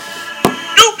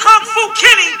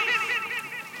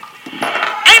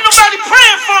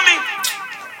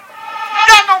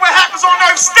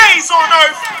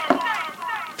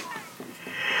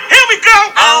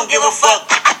a fuck.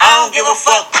 I don't give a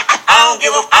fuck. I don't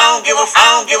give a fuck.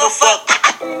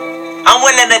 I'm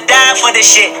willing to die for this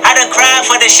shit. I done cried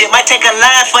for this shit. Might take a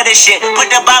line for this shit. Put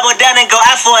the Bible down and go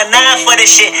out for a 9 for this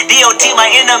shit. DOT,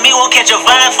 my enemy, won't catch a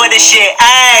vibe for this shit.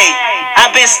 Ayy,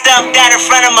 I've been stumped out in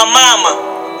front of my mama.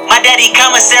 My daddy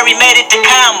commissary made it to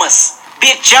commas.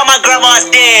 Bitch, all my grandma's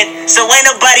dead, so ain't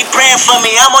nobody praying for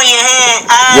me. I'm on your head.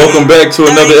 Welcome back to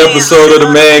another episode of the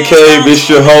Man Cave. It's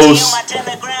your host,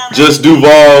 Just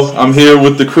Duval. I'm here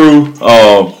with the crew.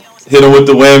 Hit him with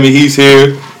the whammy. He's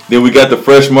here. Then we got the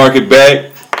Fresh Market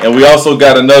back, and we also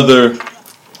got another.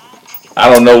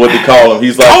 I don't know what to call him.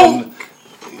 He's like,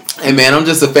 hey man, I'm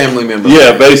just a family member.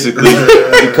 Yeah, basically,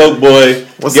 the Coke Boy,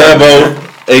 Gavin,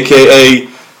 aka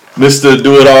Mr.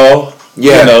 Do It All.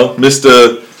 Yeah, you know,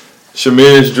 Mr.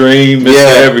 Shamir's Dream,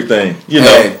 Mr. Everything. You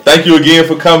know, Thank you again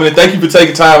for coming, and thank you for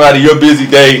taking time out of your busy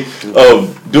day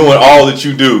of doing all that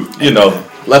you do. You know.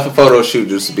 Left a photo shoot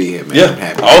just to be here, man. Yeah. I'm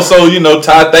happy. Also, you know,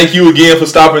 Todd, thank you again for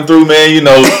stopping through, man. You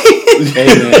know. Hey,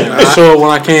 man. I show it when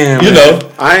I can, you man. know.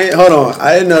 Hold on.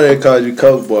 I didn't know they called you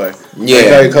Coke Boy. Yeah. They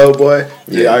call you Coke Boy?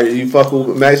 Yeah. You fuck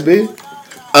with Max B?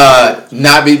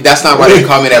 That's not why they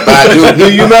call me that, but I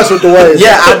do. You mess with the way.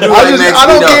 Yeah, I do. I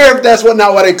don't care if that's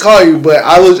not why they call you, but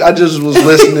I just was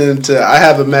listening to. I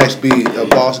have a Max B, a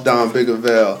Boss Don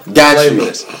Bigavell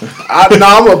playlist.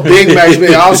 I'm a big Max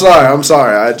B. I'm sorry. I'm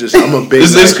a big.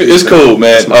 It's cool,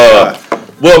 man.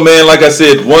 Well, man, like I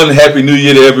said, one happy New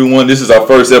Year to everyone. This is our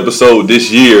first episode this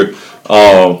year.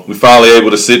 We finally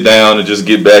able to sit down and just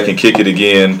get back and kick it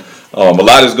again. A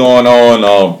lot is going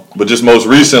on, but just most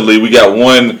recently, we got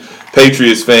one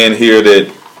Patriots fan here that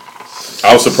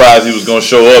I was surprised he was going to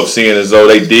show up, seeing as though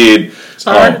they did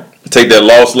take that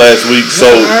loss last week. So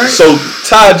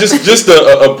Ty, just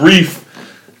a brief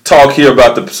talk here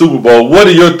about the Super Bowl. What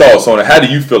are your thoughts on it? How do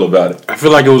you feel about it? I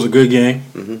feel like it was a good game.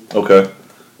 Mm-hmm. Okay.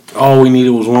 All we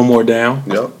needed was one more down.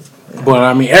 Yep. But,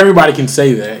 I mean, everybody can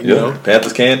say that, you know.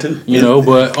 Panthers can, too. You know,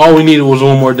 but all we needed was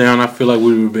one more down. I feel like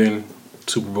we would have been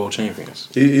Super Bowl champions.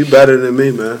 You better than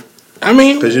me, man. I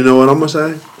mean, because you know what I'm gonna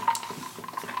say.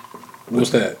 What's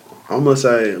that? I'm gonna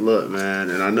say, look, man,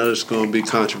 and I know it's gonna be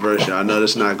controversial. I know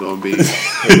it's not gonna be.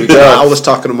 I was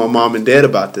talking to my mom and dad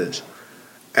about this,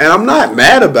 and I'm not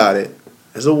mad about it.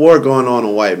 There's a war going on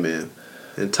white men,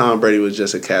 and Tom Brady was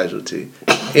just a casualty.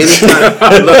 Any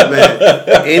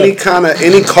call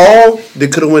that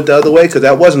could have went the other way, because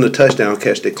that wasn't a touchdown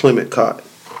catch that Clement caught.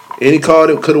 Any call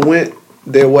that could have went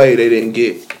their way, they didn't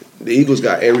get. The Eagles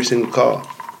got every single call.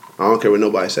 I don't care what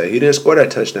nobody say. He didn't score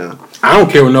that touchdown. I don't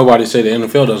care what nobody say. The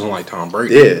NFL doesn't like Tom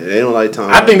Brady. Yeah, they don't like Tom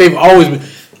Brady. I think they've always been.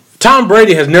 Tom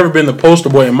Brady has never been the poster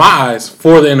boy in my eyes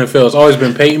for the NFL. It's always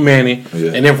been Peyton Manning,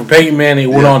 and then from Peyton Manning,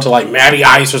 it went on to like Matty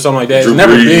Ice or something like that. It's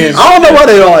never been. I don't know why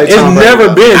they don't like Tom Brady. It's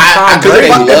never been Tom Brady.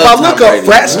 If I look up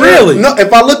Fraxter,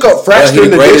 if I look up Fraxter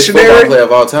in the dictionary, player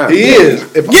of all time. He is.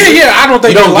 I don't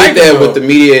think you don't like that with the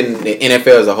media and the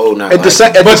NFL as a whole. Not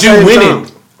but you winning.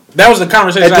 That was the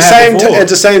conversation at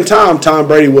the same time, Tom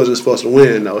Brady wasn't supposed to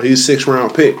win, though. He's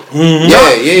 6th-round pick. Mm-hmm.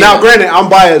 Yeah. Now, granted, I'm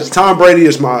biased. Tom Brady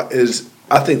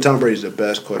I think Tom Brady's the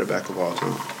best quarterback of all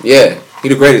time. Yeah.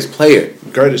 He's the greatest player.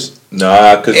 Greatest.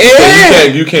 Nah, because you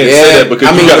can't say that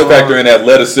because you got to factor in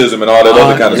athleticism and all that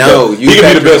other kind of stuff. He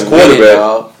can be the best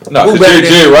quarterback. No, because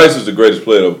Jerry Rice is the greatest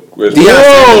player.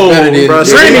 Randy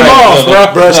Moss,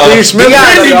 bro. Steve Smith.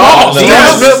 Randy Moss.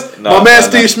 My man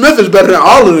Steve Smith is better than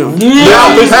all of them.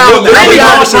 Randy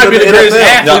Moss might be the greatest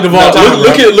athlete of all time.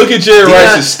 Look at Jerry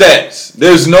Rice's stats.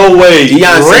 There's no way.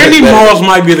 Randy Moss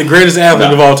might be the greatest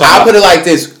athlete of all time. I'll put it like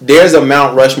this. There's a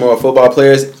Mount Rushmore of football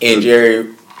players, and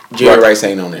Jerry Rice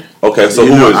ain't on there. Okay, so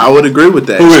who is? I would agree with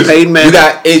that. Who is? Peyton Manning.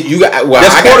 You got. Well,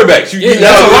 that's quarterbacks.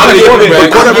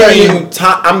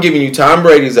 I'm giving you Tom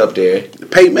Brady's up there.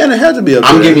 Peyton Manning had to be up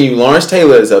there. I'm giving you Lawrence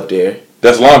Taylor's up there.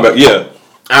 That's linebacker. Yeah.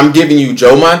 I'm giving you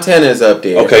Joe Montana's up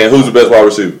there. Okay, and who's the best wide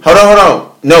receiver? Hold on.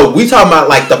 No, we talking about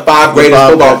like the 5 greatest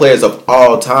football players of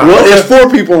all time. Well, there's 4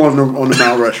 people on the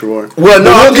Mount Rushmore. Well,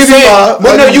 no, I'm just saying.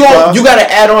 Well, no, you got to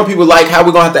add on people like how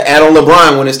we're gonna have to add on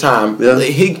LeBron when it's time. Yeah.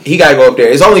 He got to go up there.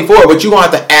 It's only 4, but you gonna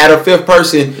have to add a 5th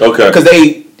person. Okay. Because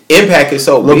they impact is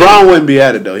so big. LeBron wouldn't be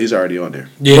added though. He's already on there.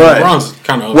 Yeah, LeBron's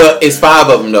kind of. Well, it's 5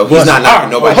 of them though. He's not knocking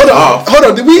nobody off. Hold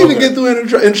on. Did we even get through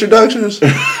introductions?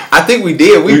 I think we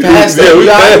did. We passed that. We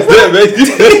passed that, man.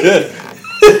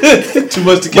 Too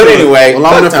much to keep. But anyway, well,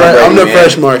 I'm the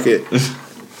Fresh Market.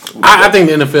 I think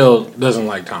the NFL doesn't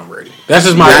like Tom Brady. That's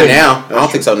just my not opinion. now. I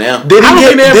don't think so now. Did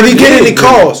he get any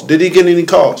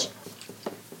calls?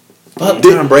 Fuck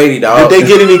Tom Brady, dog. Did they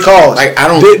get any calls? Like I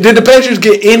don't. Did the Patriots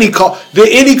get any call? Did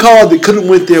any call that couldn't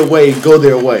went their way go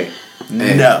their way?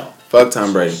 Man. No. Fuck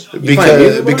Tom Brady.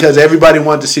 Because everybody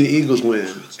wanted to see the Eagles win,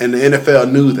 and the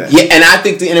NFL knew that. Yeah, and I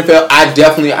think the NFL,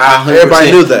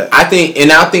 everybody knew that. I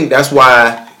think that's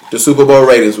why the Super Bowl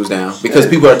ratings was down, because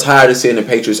people are tired of seeing the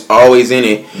Patriots always in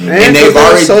it, and they've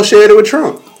already associated with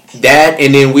Trump. That,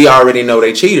 and then we already know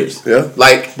they cheaters. Yeah,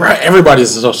 like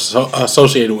everybody's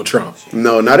associated with Trump.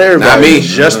 No, not everybody. Not me.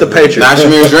 Just the Patriots. Not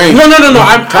Shamir's dream. No.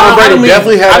 Tom Brady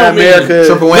definitely had America.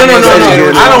 No.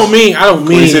 I don't mean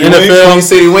NFL. Queen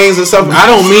City Wings or something. I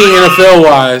don't mean NFL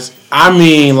wise. I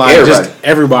mean like everybody. Just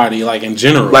everybody, like in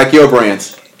general. Like your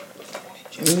brands.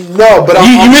 No, but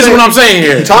you missing what I'm saying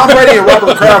here. Tom Brady and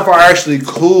Robert Kraft are actually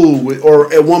cool with,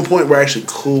 or at one point were actually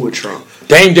cool with Trump.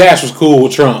 Dame Dash was cool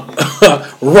with Trump.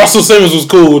 Russell Simmons was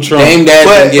cool with Trump. Dame Dash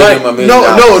didn't give him $1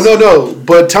 million. No.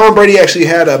 But Tom Brady actually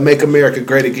had a "Make America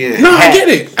Great Again." No, I get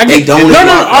it. They don't. No.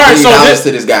 All right, so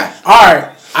to this guy. All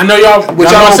right, I know y'all. Which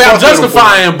I'm say I'm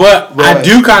justifying, but right. I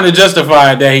do kind of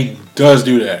justify that he does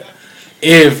do that.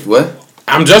 If what?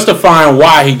 I'm justifying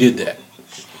why he did that.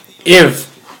 If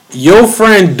your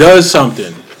friend does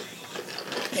something,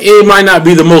 it might not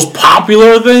be the most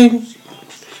popular thing.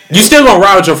 You still gonna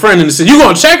ride with your friend in the city. You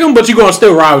gonna check him, but you gonna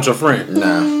still ride with your friend.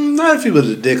 Nah, not if he was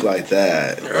a dick like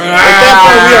that.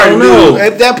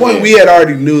 At that point, we had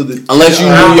already knew that. Unless you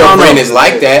knew your friend is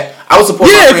like that, I would support.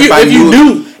 Yeah, if you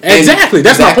knew. Exactly.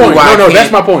 That's my point. No,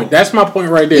 that's my point. That's my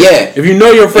point right there. Yeah. If you know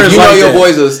your friends like that,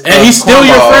 and he's still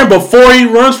your friend before he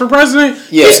runs for president,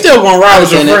 he's still gonna ride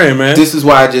with your friend, man. This is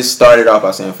why I just started off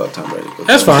by saying fuck Tom Brady.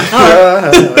 That's fine.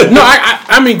 No,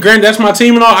 I mean, granted, that's my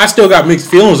team and all. I still got mixed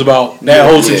feelings about that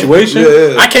whole situation.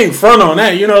 Yeah. I can't front on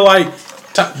that. You know, like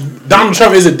Donald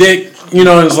Trump is a dick. You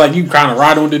know, it's like you kind of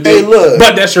riding with the dick. Hey, look.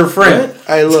 But that's your friend.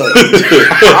 Hey, look.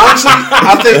 Honestly,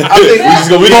 I think we just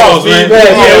gonna be pause, man. I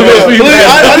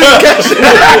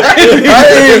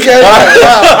didn't catch it.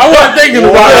 I wasn't thinking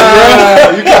about it,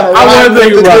 bro. I wasn't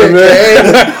thinking about it, man.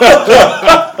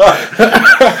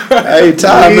 Hey,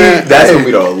 Ty, man. That's gonna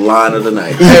be the line of the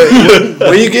night.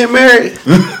 When you get married?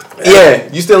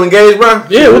 Yeah. You still engaged, bro?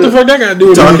 Yeah. What the fuck that got to do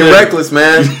with talking reckless,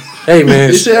 man? Hey, man.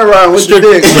 You said riding with the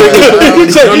dick.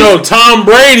 No, Tom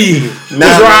Brady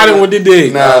was riding with the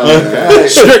dick. Nah.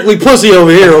 Strictly pussy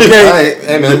over here, okay?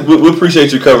 Hey, man. We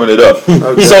appreciate you covering it up.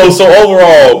 Okay. So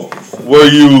overall,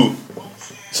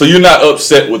 so you're not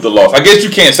upset with the loss? I guess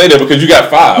you can't say that because you got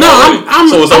 5. No,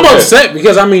 I'm upset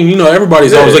because, I mean, you know,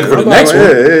 everybody's always looking for the next one.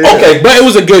 Yeah. Okay, but it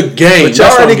was a good game. But you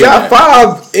already got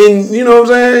 5 in, you know what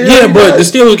I'm saying? Yeah, but the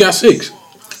Steelers got 6.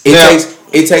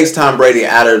 It takes Tom Brady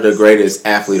out of the greatest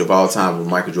athlete of all time with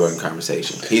Michael Jordan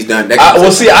conversation. He's done that. I never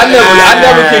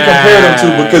can compare them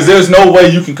two because there's no way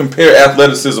you can compare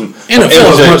athleticism.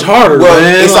 NFL is much harder,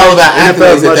 man. It's all about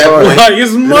athletes at that point. Like,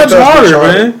 it's much harder,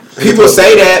 man. People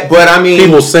say that, but I mean...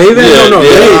 People say that? No.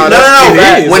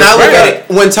 When I look at it...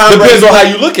 Depends on how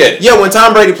you look at it. Yeah, when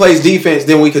Tom Brady plays defense,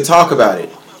 then we could talk about it.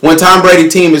 When Tom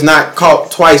Brady's team is not caught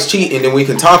twice cheating, then we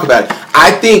can talk about it. I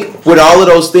think with all of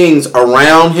those things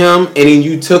around him, and then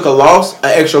you took an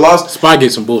extra loss... Spy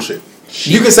gets some bullshit.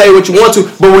 You can say what you want to,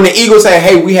 but when the Eagles say,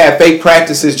 hey, we had fake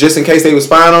practices just in case they were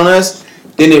spying on us,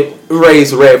 then it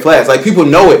raised red flags. Like, people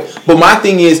know it. But my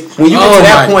thing is, when you get to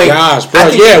that point... Gosh, bro.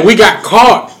 Yeah, we got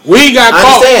caught. We got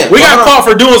caught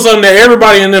for doing something that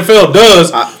everybody in the NFL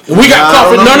does. We got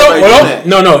caught for...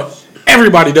 No.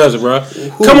 Everybody does it, bro.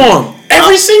 Come on.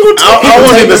 Every single team. I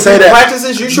wouldn't even say that.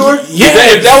 Practices, you sure?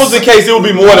 Yeah. If that was the case, it would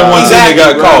be more than one team that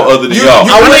got caught other than y'all.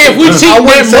 If we cheat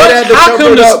that much, how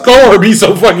come the score be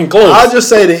so fucking close? I'll just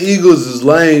say the Eagles is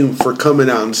lame for coming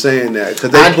out and saying that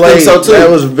because they played. So too. That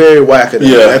was very whack.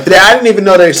 Yeah. I didn't even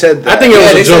know they said that. I think it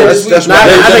was a joke.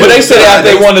 But they said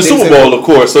after they won the Super Bowl, of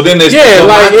course. So then they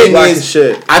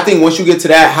shit. I think once you get to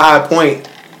that high point,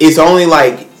 it's only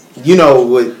like, you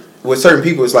know, with certain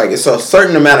people, it's like it's a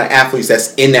certain amount of athletes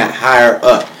that's in that higher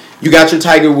up. You got your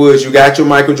Tiger Woods, you got your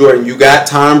Michael Jordan, you got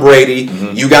Tom Brady,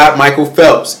 you got Michael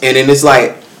Phelps, and then it's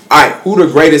like, all right, who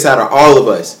the greatest out of all of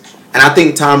us? And I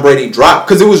think Tom Brady dropped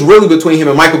because it was really between him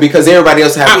and Michael because everybody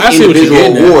else had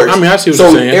individual awards. I mean, I see what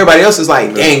you're saying. So everybody else is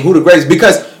like, dang, who the greatest?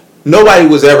 Because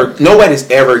nobody's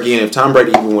ever again, if Tom Brady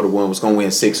even would have won, was going to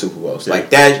win 6 Super Bowls. Like,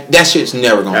 that shit's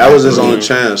never going to happen. That was his only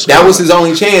chance. That was his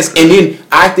only chance. And then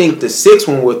I think the 6th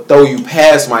one would throw you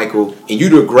past Michael, and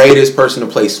you're the greatest person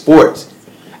to play sports.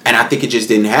 And I think it just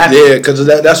didn't happen. Yeah, because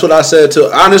that's what I said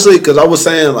too. Honestly, because I was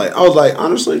like,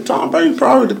 honestly, Tom Brady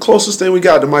probably the closest thing we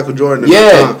got to Michael Jordan.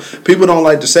 People don't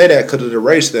like to say that because of the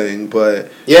race thing,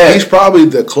 but he's probably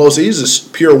the closest. He's a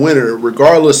pure winner,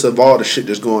 regardless of all the shit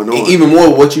that's going on. And even more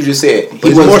what you just said.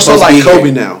 He's more so like Kobe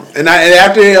now. And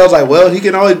after I was like, well, he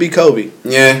can always be Kobe.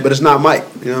 Yeah, but it's not Mike.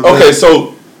 You know what okay,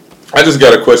 so I just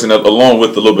got a question along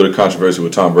with a little bit of controversy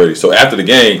with Tom Brady. So after the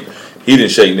game, he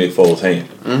didn't shake Nick Foles' hand.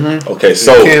 Mm-hmm. Okay,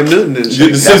 so Cam Newton didn't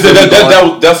shake.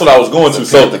 That's what I was going to.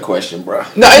 So the question, bro.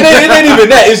 No, it ain't even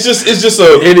that. It's just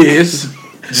a. It is.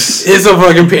 It's a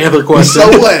fucking Panther question. So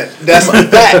what? That's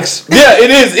facts. Yeah, it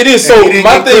is. It is. So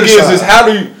my thing is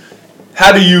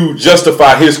how do you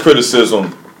justify his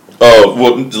criticism?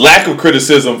 Lack of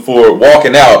criticism for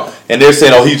walking out, and they're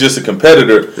saying, "Oh, he's just a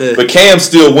competitor." Yeah. But Cam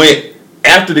still went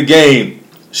after the game,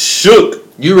 shook.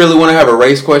 You really want to have a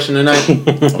race question tonight?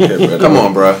 Okay, bro. Come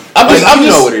on, bro. I'm just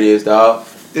know what it is, dog.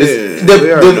 Yeah,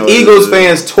 the Eagles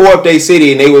fans tore up their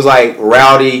city, and they was like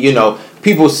rowdy.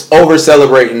 People over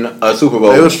celebrating a Super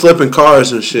Bowl. They was flipping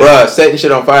cars and shit, bruh, setting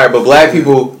shit on fire. But black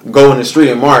people go in the street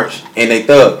and march, and they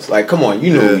thugs. Like, come on,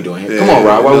 you know what we doing here. Come on,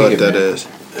 Rob. Why we what that is?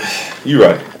 You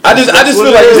right. I just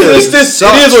feel like it is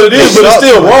what it is, but it's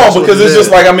still wrong because it's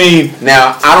just like, I mean.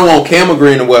 Now, I don't want Cam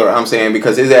agreeing to what I'm saying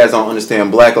because his ass don't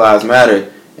understand Black Lives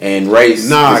Matter and race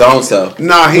his own self. We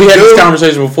had this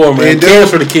conversation before, man. Cam is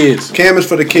for the kids. Cam is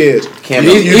for the kids.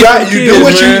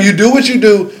 You do what you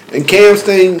do, and Cam's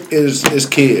thing is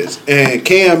kids, and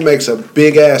Cam makes a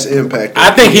big ass impact.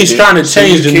 I think he's trying to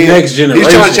change the next generation.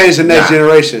 He's trying to change the next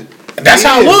generation. That's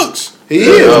how it looks. He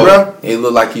is, bro. It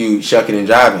look like you shucking and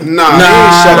jiving. He ain't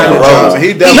shucking and jiving.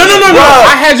 He definitely. No.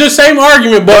 I had your same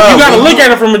argument, but you got to look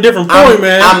at it from a different point,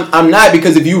 man. I'm not,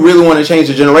 because if you really want to change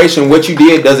the generation, what you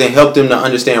did doesn't help them to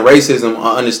understand racism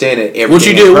or understand that everything. What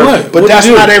you did, what? But that's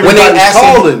not everybody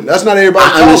calling. That's not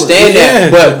everybody calling. I understand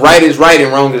that, but right is right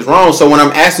and wrong is wrong. So when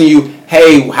I'm asking you,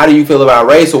 hey, how do you feel about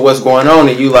race or what's going on,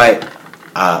 and you like,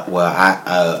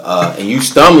 and you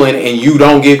stumbling and you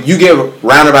give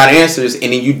roundabout answers and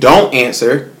then you don't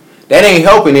answer, that ain't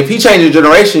helping. If he changed the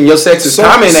generation, your sexist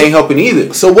comment ain't helping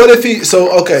either. So what if he? He's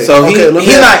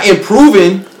not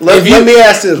improving. Let me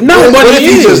ask this. No, what if he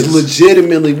he is. just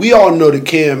legitimately? We all know that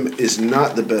Cam is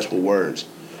not the best with words.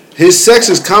 His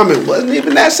sexist comment wasn't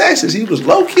even that sexist. He was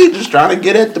low key just trying to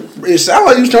get at the. It sounded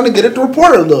like he was trying to get at the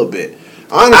reporter a little bit.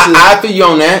 Honestly, I feel you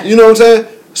on that. You know what I'm saying?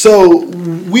 So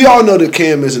we all know that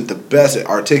Cam isn't the best at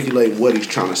articulating what he's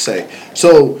trying to say.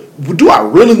 So do I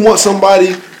really want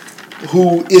somebody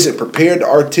who isn't prepared to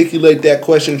articulate that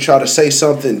question, try to say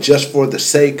something just for the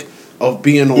sake of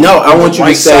being on I want you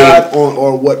to say side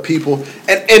or what people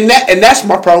and that's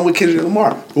my problem with Kendrick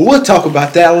Lamar. But we'll talk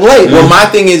about that later. Well, my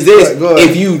thing is this: go ahead.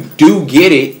 if you do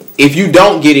get it, if you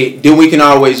don't get it, then we can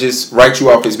always just write you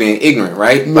off as being ignorant,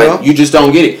 right? No. Like you just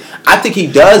don't get it. I think he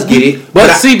does get it,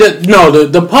 but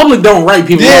the public don't write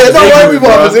people off. They don't write people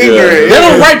off as ignorant. They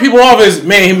don't write people off as,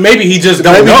 man, maybe he just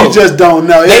don't know. Maybe he just don't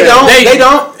know. They don't.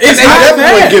 It's they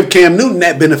definitely wouldn't give Cam Newton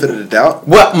that benefit of the doubt.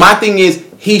 Well, my thing is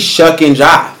he shuck and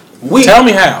jive. Tell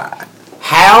me how.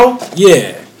 How?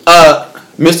 Yeah.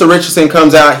 Mr. Richardson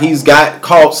comes out. He's got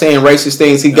caught saying racist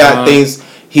things. He got things.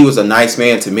 He was a nice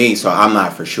man to me, so I'm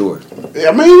not for sure.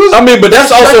 I mean, but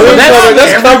that's also everybody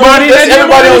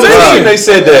on the team. They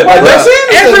said that.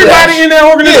 Everybody in that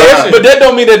organization. But that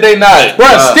don't mean that they not.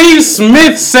 Bro, Steve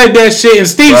Smith said that shit, and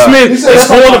Steve Smith is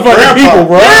for the fucking people,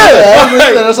 bro.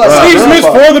 Steve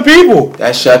Smith's for the people.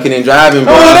 That's shucking and driving,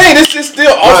 bro. No, it ain't. It's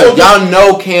still also. Y'all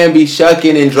know Cam be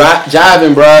shucking and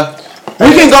jiving, bro.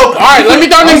 We can go. All right, let me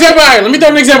throw an example out. When you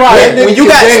got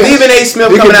Stephen A. Smith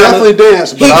coming out, definitely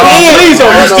dance. He can. Please don't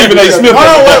use Stephen A. Smith.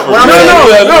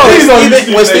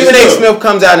 When Stephen A. Smith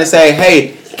comes out and say,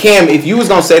 "Hey, Cam, if you was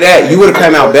gonna say that, you would have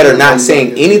come out better not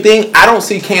saying anything." I don't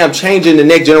see Cam changing the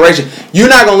next generation. You're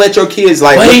not gonna let your kids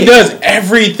like. But he does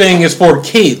everything is for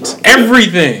kids.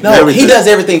 Everything. No, he does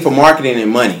everything for marketing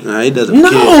and money. Nah, he doesn't.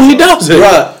 No, he doesn't.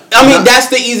 Bruh. I mean, that's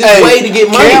the easiest way to get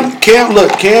money.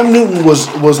 Cam Newton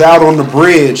was out on the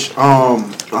bridge.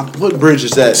 What bridge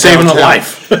is that? Saving a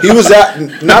life. He was out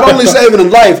not only saving a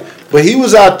life, but he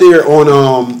was out there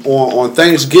on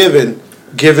Thanksgiving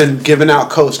giving out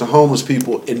coats to homeless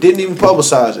people and didn't even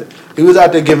publicize it. He was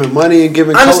out there giving money and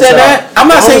giving. I understand coats that. I'm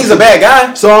not saying he's a bad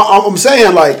guy. So I'm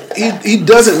saying like he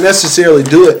doesn't necessarily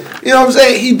do it. You know what I'm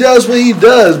saying? He does what he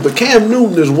does, but Cam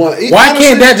Newton is one. Why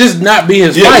can't that just not be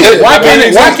his fight? Why can't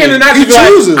it not be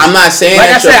chooses? I'm not saying like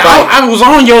that's I said, your fight. I was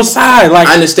on your side. Like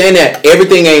I understand that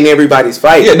everything ain't everybody's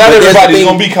fight. Yeah, not everybody's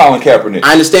gonna be Colin Kaepernick.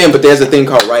 I understand, but there's a thing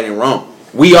called right and wrong.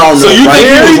 We all know. So you think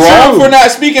he was wrong for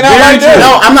not speaking out like that?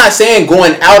 No, I'm not saying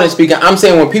going out and speaking. I'm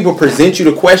saying when people present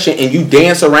you the question and you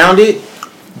dance around it,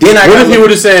 then I. What if he would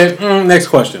have said, "Next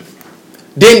question"?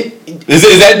 Then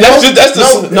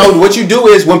no. What you do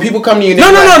is when people come to you.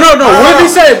 No. What if he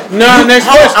said, "No, next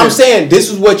question"? I'm saying this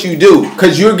is what you do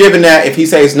because you're giving that. If he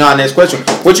says, "No, next question,"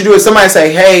 what you do is somebody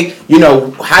say, "Hey,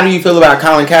 how do you feel about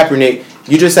Colin Kaepernick?"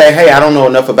 You just say, "Hey, I don't know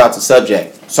enough about the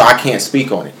subject." so I can't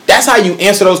speak on it. That's how you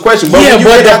answer those questions. But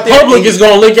the public is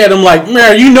gonna look at him like,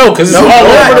 man, because it's all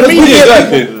over the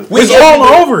media. It's all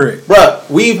over it, bro.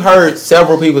 We've heard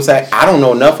several people say, I don't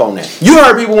know enough on that. You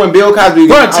heard people when Bill Cosby.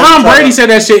 Bro, Tom Brady said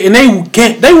that shit, and they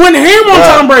went ham on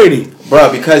Tom Brady.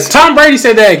 Bro, because Tom Brady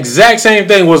said that exact same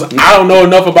thing was, I don't know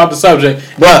enough about the subject.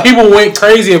 But people went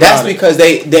crazy about it. That's because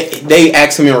they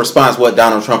asked him in response what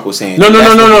Donald Trump was saying. No.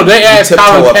 They asked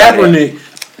Colin Kaepernick.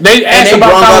 They asked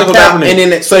about Colin Kaepernick.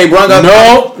 And then, so they brought up...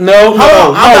 No.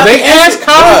 They asked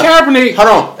Colin Kaepernick. Hold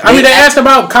on. I mean, they asked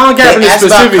about Colin Kaepernick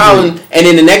specifically. And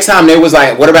then the next time they was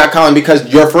like, what about Colin? Because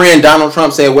your friend Donald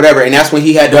Trump said whatever. And that's when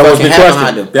he had the fucking hat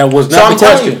behind him. That was not the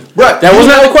question. That was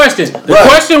not the question. The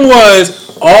question was...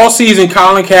 All season,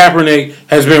 Colin Kaepernick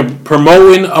has been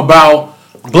promoting about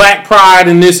black pride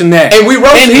and this and that. And we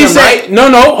roasted him, said, right? No,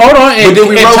 hold on. And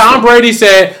Tom Brady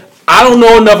said, I don't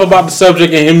know enough about the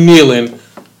subject and him kneeling.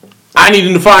 I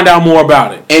needed to find out more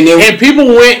about it. And people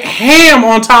went ham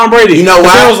on Tom Brady. You know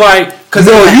why? It was like,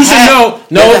 you should know.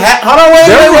 No, hold on, wait.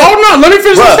 Hold on. Let me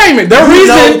finish the statement. Their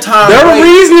reasoning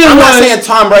I'm not saying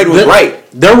Tom Brady was right.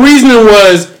 Their reasoning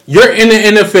was, you're in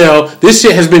the NFL. This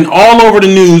shit has been all over the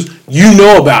news. You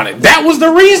know about it. That was the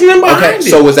reasoning behind it.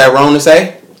 So was that wrong to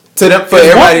say?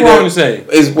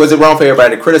 Was it wrong for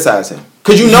everybody to criticize him?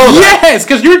 Because you know yes,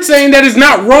 because you're saying that it's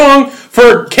not wrong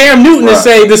for Cam Newton to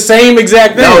say the same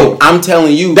exact thing. No, I'm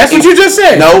telling you. That's what you just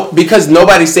said. No, because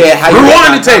nobody said how you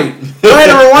rewind the tape. Go ahead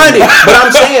and rewind it. But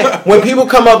I'm saying, when people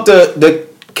come up to the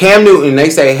Cam Newton, they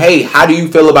say, hey, how do you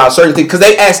feel about certain things? Because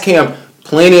they ask Cam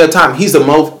plenty of time. He's the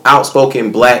most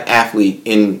outspoken black athlete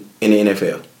in the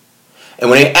NFL. And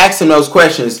when they ask him those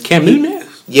questions... Cam Newton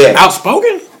is? Yeah.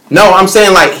 Outspoken? No, I'm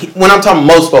saying when I'm talking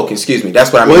most spoken, excuse me.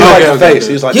 That's what I mean.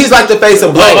 Well, he's like the face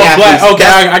of black athletes. Okay,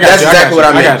 I got that's exactly what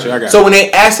I mean. I got you. So when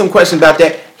they ask him questions about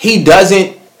that, he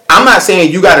doesn't... I'm not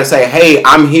saying you got to say, hey,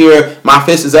 I'm here, my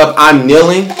fist is up, I'm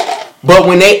kneeling. But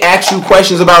when they ask you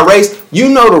questions about race, you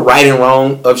know the right and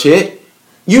wrong of shit.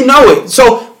 You know it.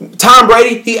 So Tom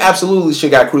Brady, he absolutely should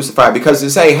got crucified because to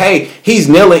say, hey, he's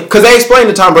kneeling, because they explained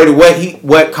to Tom Brady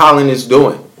what Colin is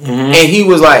doing, and he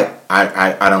was like,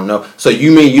 I don't know. So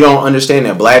you mean you don't understand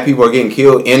that black people are getting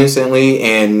killed innocently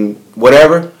and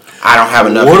whatever? I don't have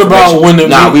enough. What about when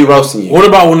we roasting you? What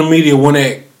about when the media went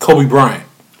at Kobe Bryant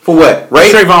for what?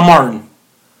 Right? Trayvon Martin.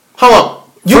 Hold on.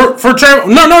 For Trayvon,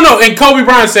 no. And Kobe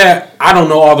Bryant said, I don't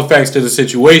know all the facts to the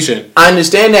situation. I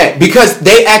understand that because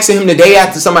they asking him the day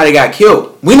after somebody got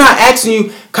killed. We're not asking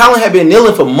you. Colin had been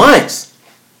kneeling for months.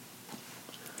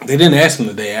 They didn't ask him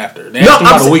the day after. They asked him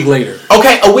about a week later.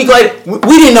 Okay, a week later.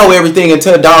 We didn't know everything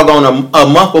until doggone a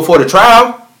month before the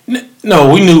trial.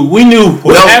 No, we knew.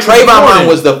 Trayvon Martin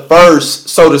was the first,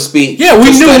 so to speak. Yeah,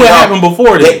 we knew what happened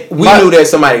before that. We knew that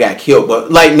somebody got killed,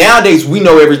 but like nowadays, we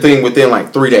know everything within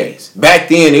like 3 days. Back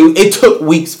then, it took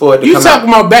weeks for it to come out. You talking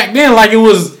about back then like it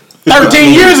was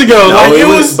 13 years ago? No, like it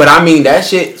was. But I mean, that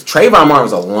shit. Trayvon Martin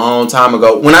was a long time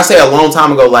ago. When I say a long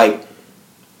time ago, like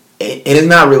it is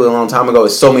not really a long time ago.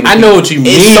 It's so many. I know what you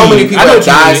mean. It's so many people have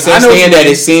died since then that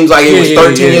it seems like it was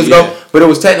 13 years ago. But it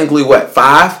was technically what,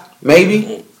 5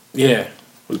 maybe. Yeah,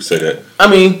 we could say that. I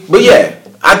mean, but yeah,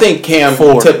 I think Cam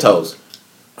tiptoes.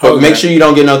 But make sure you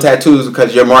don't get no tattoos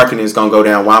because your marketing is gonna go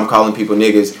down while I'm calling people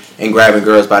niggas and grabbing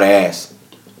girls by the ass.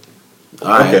 All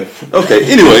right.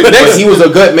 Okay. Anyway, he was a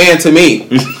good man to me.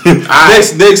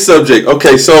 Next subject.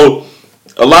 Okay, so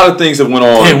a lot of things have went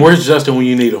on. And where's Justin when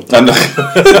you need him? I know.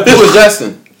 Who was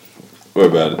Justin? What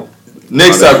about it?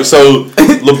 Next topic. So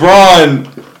LeBron.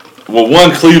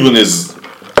 Well, Cleveland is.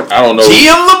 I don't know.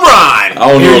 GM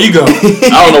LeBron. Here you go.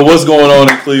 I don't know what's going on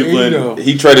in Cleveland.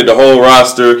 He traded the whole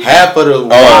roster. Half of the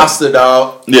roster,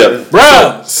 dog. Yeah.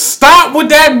 Bruh, stop with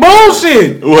that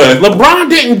bullshit. What? LeBron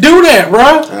didn't do that,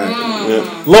 bruh.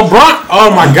 Yeah. LeBron,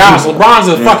 oh my gosh, LeBron's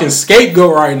a fucking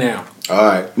scapegoat right now. All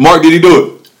right. Mark, did he do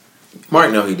it?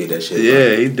 Mark, no, he did that shit.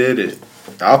 Yeah, he did it.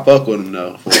 I'll fuck with him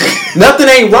though. Nothing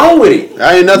ain't wrong with it.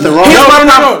 I ain't nothing wrong.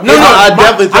 No.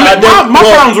 My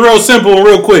problem's real simple and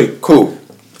real quick. Cool.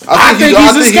 I think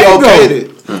he okayed it.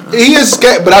 He is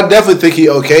scared, but I definitely think he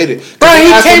okayed it. Bro,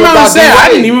 he came out and said, I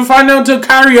didn't even find out until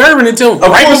Kyrie Irving until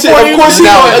right before he was.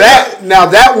 Now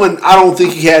that one, I don't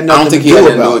think he had nothing to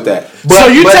do with that. So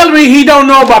you telling me he don't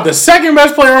know about the second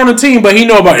best player on the team, but he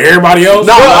know about everybody else?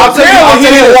 No, I'll tell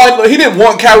you, he didn't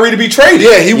want Kyrie to be traded.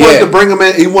 Yeah, he wanted to bring him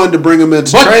in. He wanted to bring him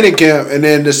into training camp and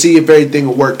then to see if everything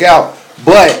would work out.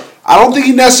 But I don't think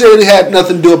he necessarily had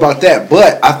nothing to do about that.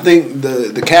 But I think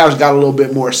the Cavs got a little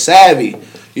bit more savvy.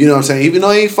 You know what I'm saying? Even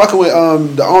though he ain't fucking with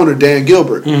the owner, Dan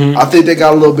Gilbert, I think they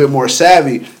got a little bit more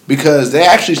savvy because they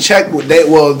actually checked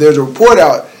there's a report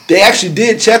out they actually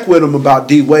did check with him about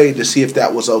D Wade to see if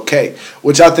that was okay,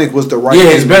 which I think was the right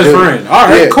thing his best to do. friend. All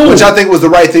right, cool. Which I think was the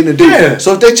right thing to do. Yeah.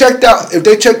 So if they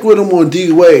checked with him on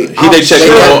D Wade, they checked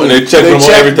him on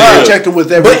everything else. Checked him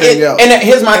with everything else. And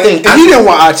here's my thing. And he didn't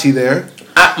want IT there.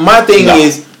 My thing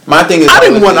is. I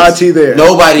didn't want IT there.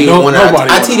 Nobody wanted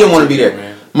IT. IT didn't want to be there.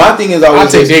 Man. My thing is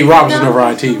always. I take Dave Robinson over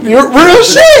IT. Real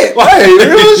shit.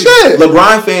 Real shit.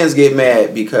 LeBron fans get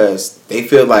mad because they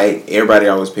feel like everybody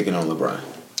always picking on LeBron.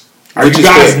 Are you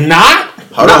guys not?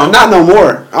 Not no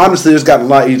more. Honestly, it's gotten a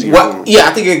lot easier. Yeah,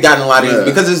 I think it's gotten a lot easier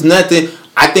because it's nothing.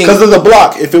 I think because of the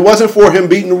block. If it wasn't for him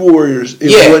beating the Warriors,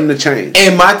 it wouldn't have changed.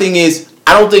 And my thing is,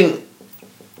 I don't think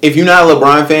if you're not a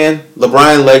LeBron fan,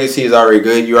 LeBron's legacy is already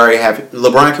good. You already have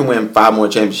LeBron can win 5 more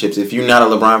championships. If you're not a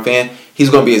LeBron fan, he's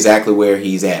going to be exactly where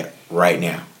he's at right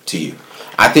now to you.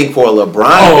 I think for a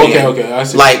LeBron fan, okay. I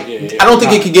see. I don't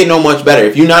think it could get no much better.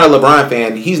 If you're not a LeBron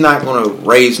fan, he's not going to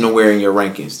raise nowhere in your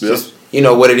rankings. Just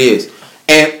what it is.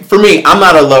 And for me, I'm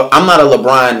not a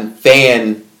LeBron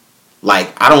fan.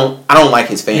 Like I don't like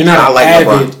his fans. You're not I like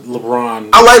LeBron.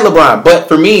 I like LeBron, but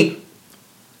for me,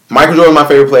 Michael Jordan my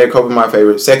favorite player, Kobe my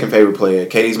second favorite player,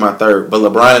 KD's my third, but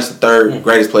LeBron is the third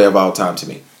greatest player of all time to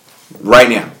me. Right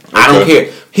now. Okay. I don't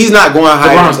care. He's not going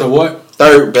higher. LeBron's the what?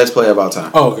 Third best player of all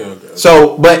time. Oh, okay.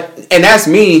 So, and that's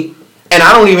me, and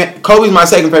I don't even, Kobe's my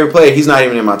second favorite player, he's not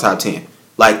even in my top 10.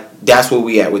 Like, that's where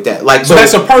we at with that. Like, so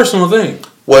that's a personal thing.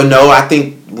 Well, no, I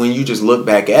think when you just look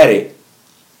back at it,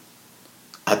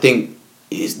 I think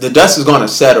the dust is going to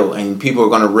settle and people are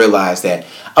going to realize that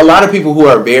a lot of people who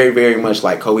are very, very much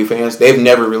like Kobe fans, they've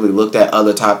never really looked at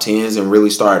other top 10s and really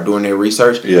started doing their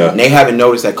research. Yeah. And they haven't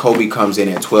noticed that Kobe comes in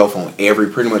at 12th on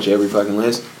pretty much every fucking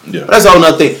list. Yeah. But that's a whole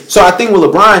nother thing. So I think with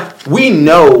LeBron, we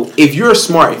know if you're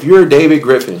smart, if you're David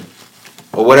Griffin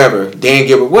or whatever, Dan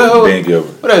Gilbert, whatever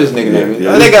this nigga name is.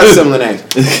 Yeah. They got similar names.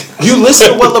 You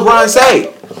listen to what LeBron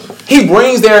say. He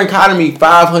brings their economy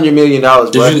 $500 million, bro.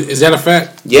 Is that a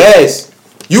fact? Yes.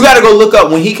 You got to go look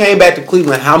up when he came back to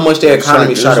Cleveland how much their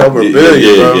economy shot up. Over $1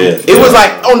 billion, bro. It was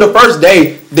like on the first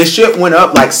day, the shit went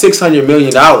up like $600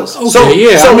 million. Okay, So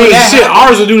I mean, shit,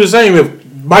 ours would do the same if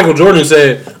Michael Jordan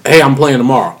said, "Hey, I'm playing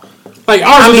tomorrow." Like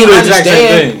ours would do the exact same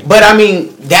thing. But I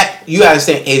mean, that you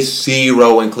understand is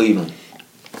zero in Cleveland.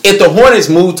 If the Hornets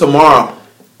move tomorrow,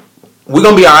 we're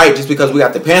gonna be all right just because we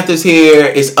got the Panthers here.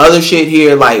 It's other shit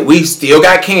here. Like we still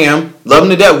got Cam, love him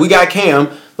to death. We got Cam.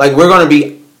 Like we're gonna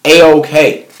be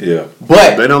A-okay. Yeah.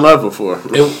 But they don't love before.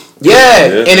 And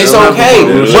it's okay.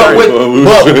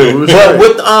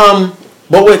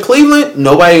 But with Cleveland,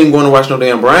 nobody ain't going to watch no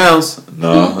damn Browns.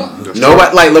 No.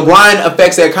 Nobody, like LeBron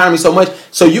affects the economy so much.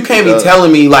 So you can't be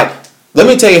telling me like, let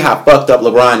me tell you how fucked up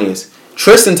LeBron is.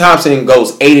 Tristan Thompson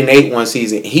goes 8-8 one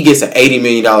season. He gets an $80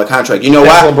 million contract. You know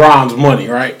why? That's LeBron's money,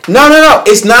 right? No.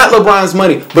 It's not LeBron's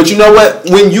money. But you know what?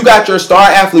 When you got your star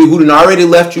athlete who done already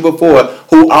left you before,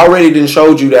 who already done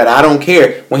showed you that I don't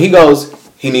care, when he goes,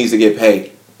 he needs to get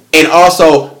paid. And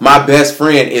also, my best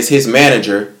friend is his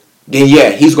manager, then yeah,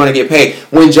 he's going to get paid.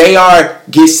 When JR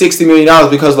gets $60 million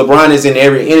because LeBron is in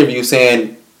every interview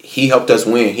saying, he helped us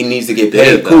win. He needs to get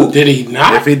paid. Cool. Did he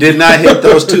not? If he did not hit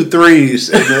those 2 threes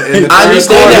in the I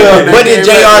understand that. But did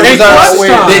JR did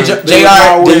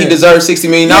he deserve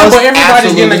 $60 million? Yeah, but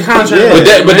everybody's getting a contract.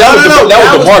 Yeah. But that was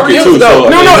the market too.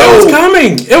 No, it was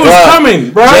coming. It was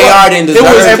coming, bro. JR didn't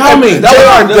deserve it. It was coming.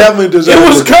 JR definitely deserved it.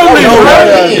 was coming,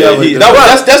 bro.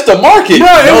 That's the market.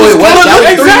 Bro, it was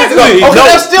exactly. Okay,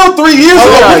 that's still 3 years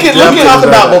ago. We can talk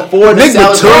about before the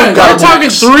salary. I'm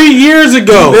talking 3 years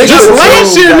ago. Just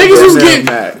last year. Niggas was getting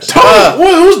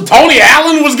Tony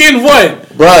Allen was getting what?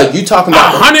 Bruh, you talking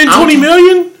about $120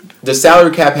 million? The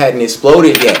salary cap hadn't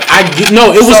exploded yet.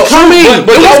 No, it was coming.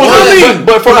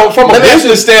 But from a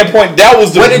business standpoint, that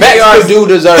was the what did JR do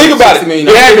deserve? Think about it.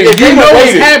 If you know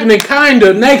what's happening,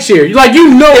 kinda next year. Like you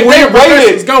know where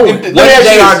it's going. What did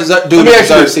JR do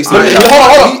deserve $60 million?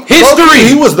 Hold on. History.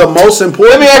 He was the most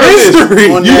important. Let me ask you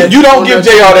this: you don't give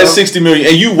JR that $60 million,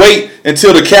 and you wait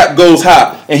until the cap goes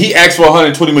high, and he asks for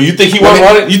 $120 million. You think he won't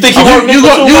run it? You think he won't? You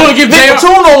gonna give JR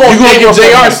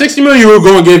 $60 million? You were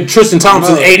going to give Tristan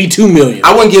Thompson $82 million. I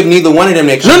wouldn't give neither one of them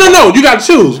next year. No. You got to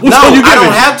choose. Which one you I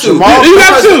don't have to. You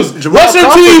got to choose. Lesser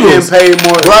two evils. Paid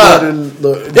more than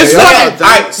it's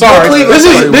fucking. Sorry. This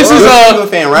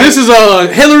is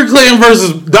Hillary Clinton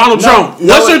versus Donald Trump.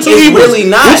 Lesser two evils. Really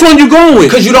not. Which one you going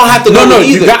with? Because you don't have to go with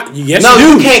either. Yes,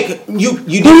 you do. You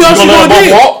can't. Who else you gonna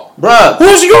get? Bruh. Who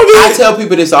else you gonna get? I tell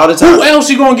people this all the time. Who else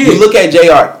you gonna get? You look at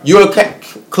JR. You're a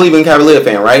Cleveland Cavalier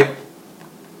fan, right?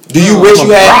 Do you wish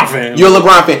you had? You're a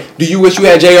LeBron fan. Do you wish you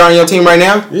had JR on your team right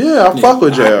now? Yeah, I fuck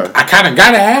with JR. I kind of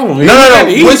gotta have him. No.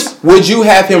 Would you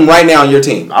have him right now on your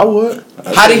team? I would.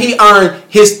 How did he earn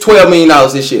his $12 million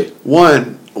this year?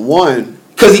 One.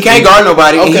 Because he can't guard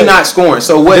nobody and he's not scoring.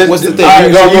 So what's the thing? Right,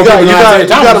 you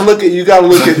gotta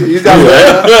look at.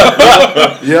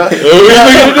 Yeah.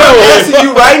 I'm asking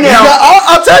you right now.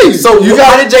 I'll tell you. So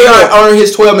how did JR earn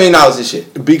his $12 million this year?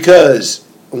 Because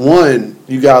one,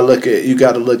 you gotta look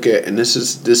at, and this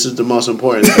is the most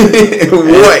important thing.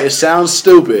 What? It sounds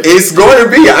stupid. It's going to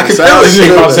be. I can tell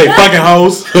you. I'll say fucking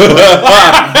hoes.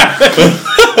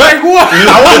 Like what?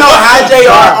 I want to know how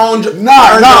JR owned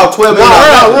 $12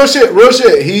 million. Real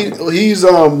shit. He's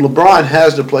LeBron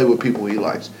has to play with people he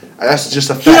likes. That's just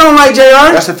a fact. He don't like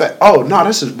JR? That's a fact. Oh no,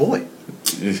 that's his boy.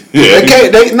 Yeah.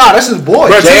 That's his boy.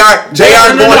 JR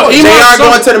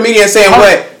going to the media and saying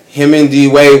what? Him and D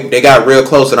Wade, they got real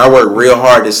close, and I worked real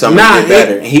hard this summer to get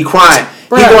better. And he crying.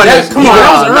 That was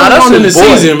early on in the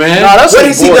season, man. What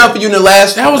has he done for you in the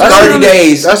last 30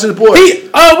 days? That's his boy.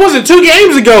 Was it 2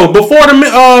 games ago before the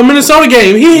Minnesota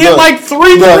game? He hit like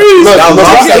 3 threes. No,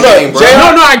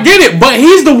 I get it, but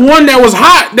he's the one that was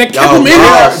hot that kept him in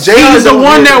there. He's the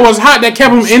one that was hot that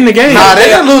kept him in the game. Nah,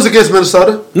 they didn't lose against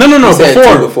Minnesota. No,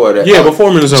 before that. Yeah,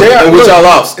 before Minnesota. And which y'all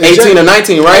lost 18 or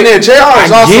 19, right? And then JR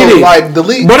is also like the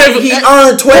league. But if he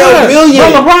earned $12 million,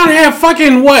 but LeBron had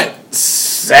fucking what?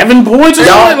 7 points or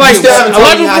something? Like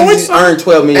 11 points? Earned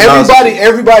 $12 million.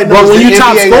 Everybody knows when you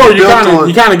top scorer,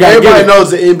 you kind of got. Everybody knows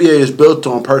the NBA is built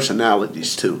on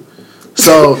personalities too.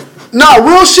 So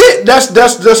real shit.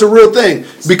 That's a real thing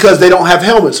because they don't have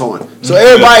helmets on. So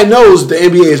everybody knows the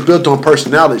NBA is built on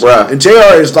personalities. Right. And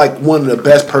JR is like one of the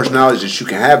best personalities that you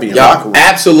can have in your locker room.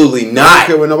 Absolutely not. I don't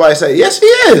care what nobody say. Yes, he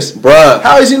is, bruh.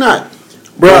 How is he not?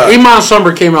 Bro, Iman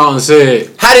Shumpert came out and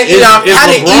said, "How did Iman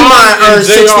earn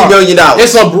 $60 million?" No.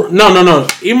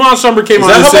 Iman Shumpert came out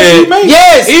and said,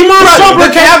 "Yes, Iman Shumpert."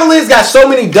 The Cavaliers got so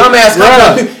many dumbass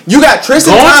contracts. You got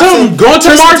Tristan Thompson.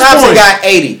 Tristan Thompson got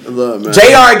 80.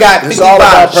 JR got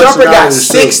 55. Shumpert got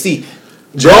 60.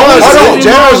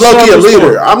 JR's low-key a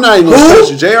leader. I'm not even going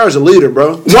to JR's a leader,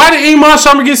 bro. Why did Iman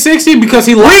Shumpert get 60? Because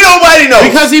he nobody knows.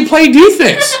 Because he played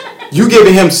defense. You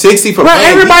giving him 60 for playing?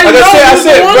 Everybody knows. I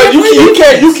said, bro, you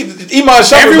can't. Iman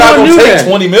Shumpert's not gonna take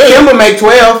 $20 million. Kimba make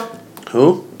 12.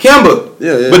 Who? Kimba.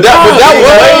 Yeah. But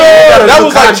that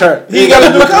was contract. He got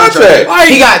a new contract.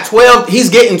 He got 12. He's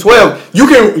getting 12. You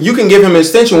can give him an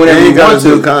extension whenever you want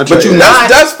to. But you not.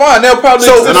 That's fine. They'll probably.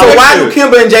 So why do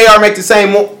Kimba and JR make the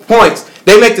same points?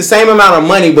 They make the same amount of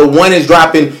money, but one is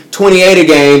dropping 28 a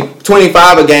game,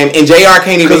 25 a game, and JR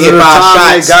can't even hit 5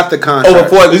 shots. They got the contract.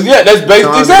 Over 4. Yeah, that's based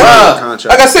exactly.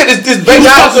 Like I said, it's based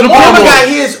on the ball more.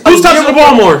 Who's touching the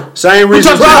ball more? Same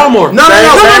reason. Who's touching the ball more? No.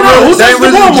 Same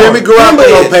reason Jimmy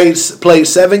Garoppolo played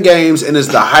 7 games and is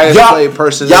the highest paid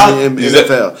person in the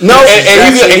NFL. No,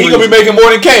 and he's gonna be making more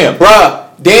than Cam. Bruh,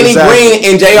 Danny Green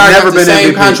and JR got the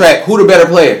same contract. Who the better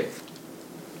player?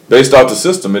 Based off the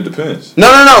system, it depends.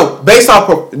 No. Based off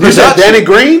production. Danny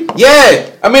Green? Yeah.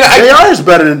 I mean, JR is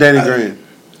better than Danny Green.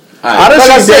 I done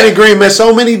seen Danny Green miss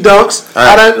so many dunks.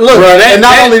 And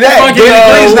not only that, Danny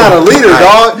Green's not a leader,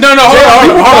 dog. No, hold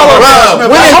on.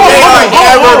 When has JR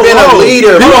ever been a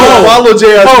leader? Follow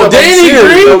JR. Danny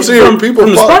Green from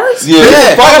the Spurs?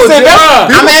 Yeah.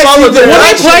 I'm asking you when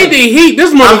they played the Heat, this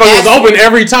motherfucker was open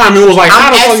every time. It was like, how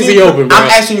the fuck is he open, bro?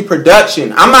 I'm asking you production.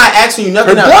 I'm not asking you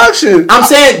nothing else. Production. I'm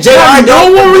saying JR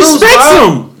no one respects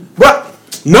him. Bro.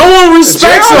 No one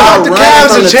respects him. The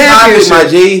Cavs are championship. My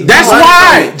G. That's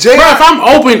why. Bro, if I'm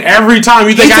open every time,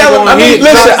 you think I'm going to hit?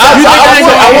 Listen, I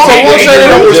won't say they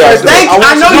don't.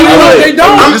 I know you know they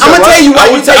don't. I'm going to tell you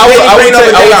why you take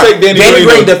Danny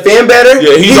Green defend better.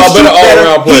 Yeah, he's all better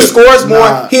all-around player. He scores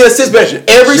more. He assists better.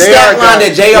 Every stat line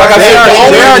that JR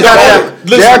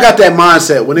got that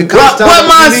mindset. When it comes to what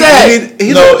mindset?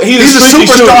 He's a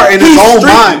superstar in his own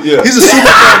mind. He's a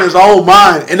superstar in his own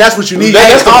mind, and that's what you need.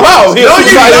 That's the problem.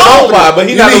 But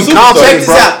he not a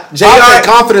superstar. I'll take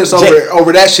confidence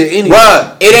over that shit anyway.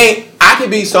 Bruh, it ain't. I can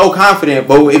be so confident,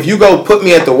 but if you go put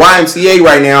me at the YMCA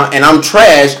right now and I'm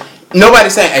trash,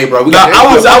 nobody's saying, "Hey, bro, we got." I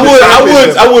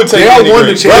would take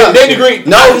Danny Green.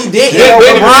 No, he didn't.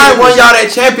 LeBron won y'all that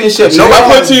championship. Let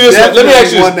me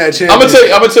ask you this. I'm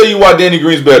gonna tell you why Danny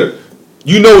Green's better.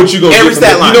 You know what you're gonna give him.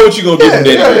 You know what you're gonna give him,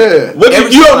 Danny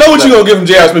Green. You don't know what you're gonna give him,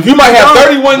 J.R. Smith. You might have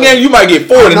 31 games. You might get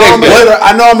 4 the next game.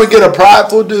 I know I'm gonna get a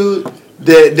prideful dude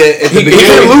At the beginning,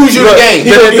 he will lose you the game.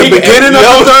 At the beginning of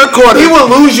the third quarter, he will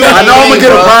lose you. I know I'm gonna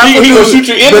get a prime. He gonna shoot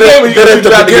you in the game. But at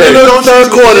the beginning of the third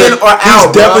quarter, he's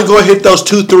definitely gonna hit those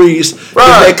 2 threes to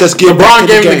make us get LeBron back in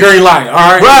gave him the green light. All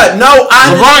right, Bruh, no,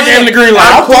 LeBron gave him the green light.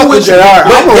 I fuck with JR.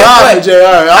 I'm around with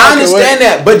JR. I understand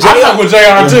that, but I fuck with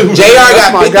JR too. JR That's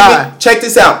got my 50. guy. Check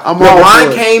this out. I'm all for LeBron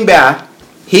it. came back.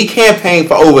 He campaigned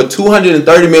for over $230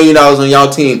 million on y'all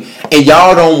team, and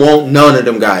y'all don't want none of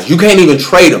them guys. You can't even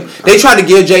trade them. They tried to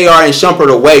give JR and Shumpert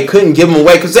away, couldn't give them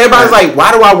away because everybody's like,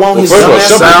 "Why do I want his first of all,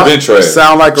 dumbass?" Shumpert's been trash.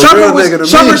 Sound like a real nigga to me.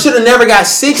 Shumpert should have never got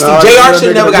 60. Sound like a JR real should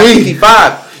have never nigga got to me.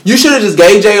 55. You should have just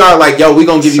gave JR like, "Yo, we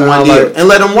gonna give you one Sound deal like- and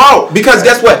let him walk." Because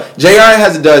guess what? JR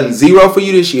has done 0 for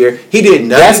you this year. He did nothing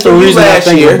That's the for you reason I last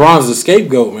think year. LeBron's the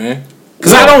scapegoat, man.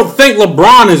 Because I don't think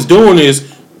LeBron is doing this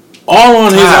all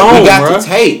on his own, we got bro. the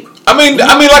tape. I mean,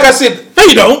 like I said, No,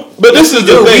 you don't. but this is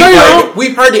the Dude, thing. Like,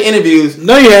 we've heard the interviews.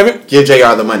 No, you haven't. Give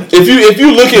JR the money. if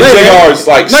you look at JR's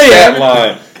like No, you stat haven't.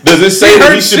 line, does it say He that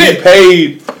heard he should shit. be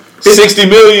paid $60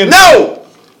 million? No,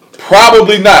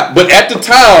 Probably not. But at the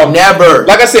time, never.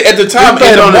 like I said, at the time He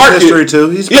in played the on his market, history too.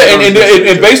 He's yeah,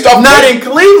 and based off Not in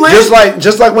Cleveland.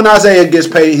 just like when Isaiah gets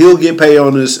paid, he'll get paid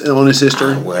on his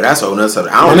history. Well, that's on us. I My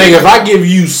don't nigga, know. if I give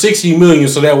you $60 million,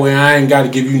 so that way I ain't got to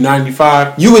give you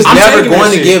 95. You was I'm never taking that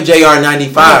going to shit. give JR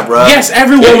 95, bro. Yes,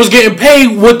 everyone was getting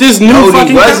paid with this new No, he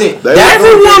fucking. wasn't.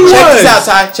 Everyone Check was. this out,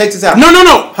 Ty. Check this out. No. Hold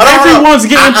on, Everyone's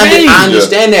hold on. getting paid. I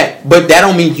understand that, but that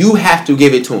don't mean you have to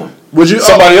give it to him. Would you?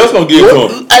 somebody else gonna give it to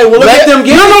him. Hey, well, Let them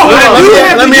give it to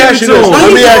him. Let me ask you this. No, Let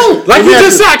you me ask don't. Like you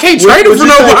just said, I can't trade him for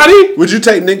nobody. Would you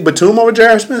take Nick Batum over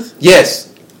J.R. Smith? Yes.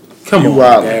 Come on,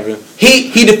 wild. Gavin. He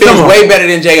defends way better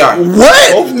than JR.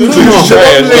 What?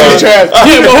 Trash,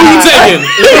 Yeah, but who you taking?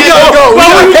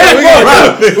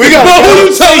 We got Who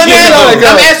you taking?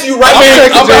 I'm asking you right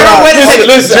now. JR. Wait a second.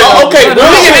 Listen, okay,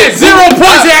 Nigga had 0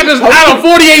 points out of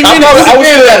 48 minutes. I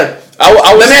was better.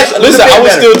 I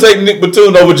would still take Nick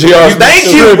Batum over JR. Thank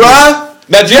you, bruh.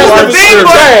 Now JR Smith is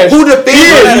trash. Who defends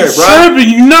better, He's bruh? tripping,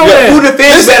 you know that. Who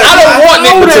defends Listen, better? I don't want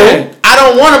Nick know Batum. that. I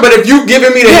don't want him, but if you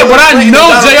giving me the Yeah, but I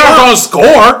know JR gonna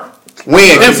score.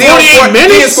 win. in 48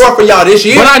 minutes? He didn't score for y'all this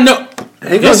year. But I know.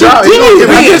 Yes, he drop- he gonna did. give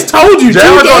I me- just told you. JR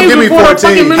Two gonna games give me before the 14.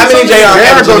 fucking How many Minnesota JR JR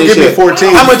averaging gonna this give me year?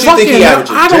 14. How much you think he Fucking-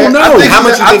 averaging? I don't know. How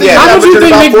much you think he How much you averaging?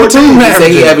 think Nick Batum You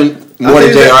say he averaging? having more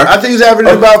than JR? I think he's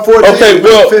averaging about 14. Okay,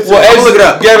 well, 15. as, look it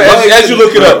up. Gavin, Go ahead, as you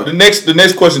look it up, whatever. the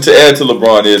next question to add to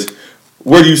LeBron is,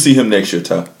 where do you see him next year,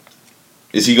 Ty?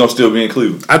 Is he gonna still be in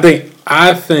Cleveland? I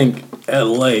think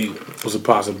LA was a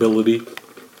possibility.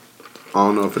 I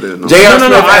don't know if it is. No. JR No,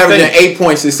 Smith I averaging think- 8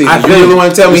 points this season. I You think- really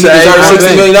want to tell me he You say deserves eight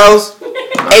 $60 million?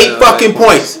 8 fucking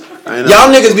points. I know. Y'all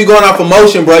niggas be going off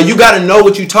emotion, bro. You gotta know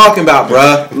what you talking about,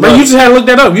 bro. Bro, you just had to look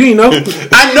that up. You ain't know.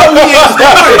 I know he ain't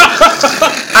scoring.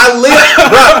 I live,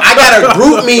 bro. I got a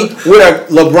group me with a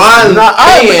LeBron Nah,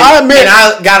 I fan, admit- and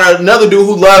I got another dude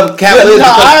who love Cavaliers.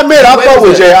 Nah, I admit, I fuck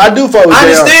with JR. I do fuck with JR. I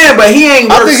understand, but he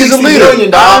ain't I worth think he's a $60 leader. million,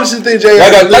 I dog. honestly think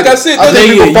JR. Like I said, I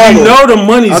think nigga, people follow You him. know the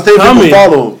money's I think people coming.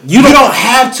 follow him. You don't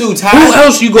have to, Ty. Who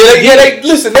else you gonna yeah, get?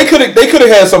 listen. They could have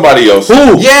had somebody else.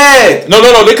 Who? Yeah. No.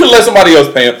 They could have let somebody else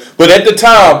pay him. But at the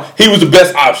time, he was the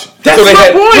best option. That's so they my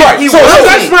had, point. Right. He So wasn't.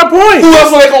 That's my point. who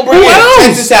else were they gonna bring Who in? else?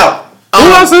 Check this out. Who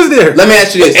else is there? Let me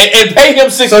ask you this. And pay him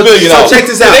 $60 So- million. so check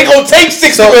this out. They gonna take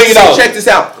 $60 million. So check this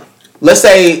out. Let's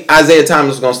say Isaiah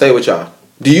Thomas is gonna stay with y'all.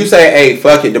 Do you say, hey,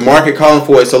 fuck it, the market calling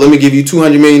for it, so let me give you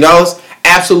 $200 million?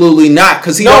 Absolutely not,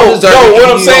 because he don't deserve it. What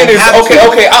I'm You saying don't is, have to.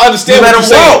 okay, I understand You what let you're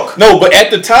him saying. walk. No, but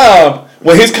at the time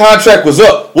when his contract was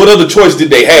up, what other choice did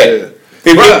they have?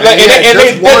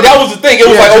 That was the thing. It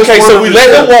was Yeah, like, just okay, one so of we the let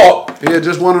him two. walk. Yeah,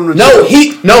 just want him to. No,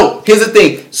 here's the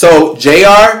thing. So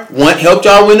JR helped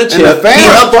y'all win the chip.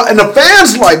 And the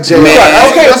fans like JR. Man,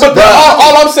 Okay, but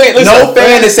all I'm saying, listen, no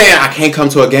fan is saying I can't come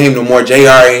to a game no more.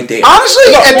 JR ain't there.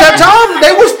 Honestly, at that time,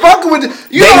 they was fucking with.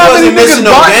 You They know how many wasn't missing niggas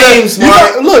no bought games, that?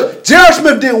 Mark. Look, J.R.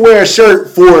 Smith didn't wear a shirt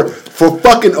for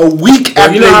fucking a week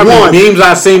after You know how they won. many memes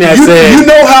I seen that You said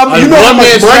know how one much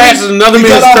man's money trash is another he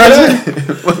man's got off of treasure.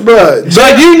 that? Bruh,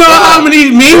 But you know how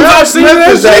many memes I've seen Smith that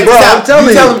is that, shit? bro. I'm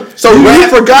telling you. So you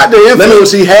forgot the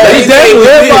influence he had. let me tell you-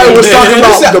 Everybody was talking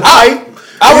about Listen, the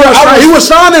pipe. He was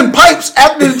signing pipes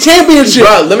after the championship.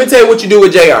 Bro, let me tell you what you do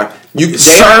with JR. You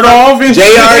Shirt off and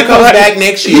JR comes back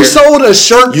next year. He sold a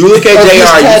shirt. You look at of his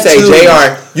JR, you say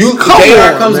tattoos. Come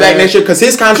JR on, comes man. back next year because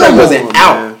his contract Come wasn't on,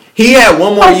 out. man. He had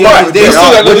one more year. right. He was there. You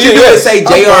still got What you do legit, is say,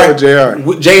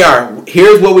 I'm JR,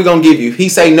 here's what we're gonna give you. He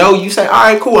say no, you say, all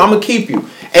right, cool, I'm gonna keep you.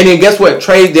 And then guess what?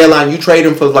 Trade deadline, you trade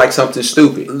him for like something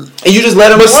stupid, and you just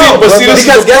let him But go. see, this is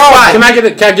Because the guess problem.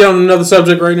 what? Can I get on another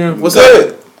subject right now? What's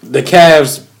up? The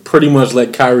Cavs pretty much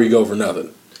let Kyrie go for nothing.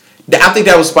 I think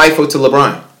that was spiteful to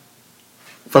LeBron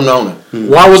from the owner.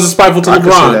 Why was it spiteful to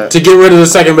LeBron to get rid of the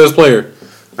second best player?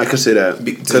 I can see that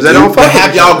because they don't fuck.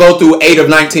 Have y'all go through 8 of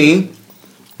 19?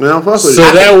 They don't fuck with so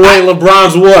that way,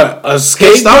 LeBron's what, a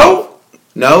scapegoat?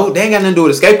 No, they ain't got nothing to do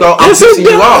with a scapegoat. I'm pissing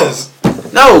you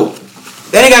off. No.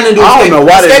 That ain't got nothing to do with I don't know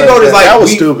why scapegoat is like that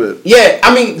was stupid. Yeah,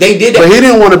 I mean they did that. But he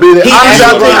didn't want to be there.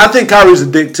 I think Kyrie's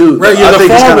a dick too. Right, you're the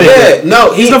fall man. Yeah,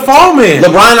 no, he's the fall man.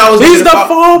 LeBron always he's the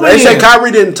fall man. They said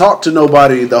Kyrie didn't talk to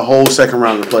nobody the whole second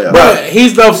round of the playoffs. But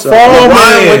he's the fall man.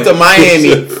 LeBron went to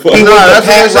Miami.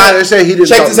 They say he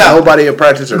didn't talk to nobody at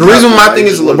practice. The reason my thing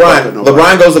is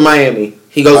LeBron goes to Miami.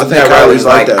 He goes to Pat Riley's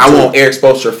like, I want Eric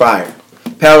Spoelstra fired.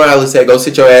 Pat Riley said, go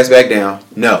sit your ass back down.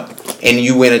 No. And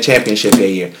you win a championship that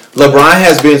year. LeBron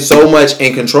has been so much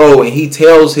in control, and he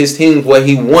tells his team what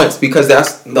he wants because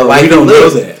that's the life he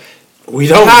lives. We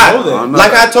don't know that.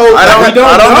 Like I told, I don't know.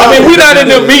 I mean, we're not in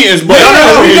the meetings, but we're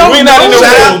not in the meetings.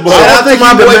 Shout out to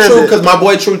my boy True, because my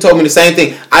boy True told me the same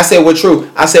thing. I said, "What True?"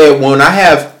 I said, "When I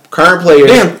have current players."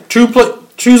 Damn,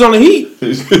 True's on the Heat.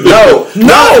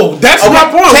 No, that's my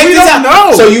point. We don't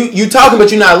know. So you talking, but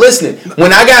you're not listening.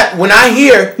 When I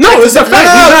hear, it's a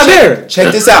fact. He's not there.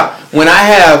 Check this out. When I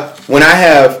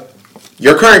have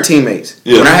your current teammates,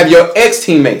 when I have your ex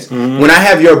teammates, when I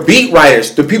have your beat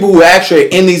writers, the people who actually are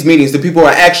in these meetings, the people who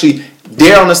are actually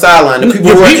there on the sideline, the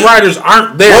people who beat writers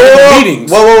aren't there in the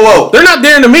meetings. Whoa! They're not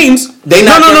there in the meetings. They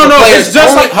not. No. It's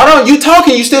just like, hold on. You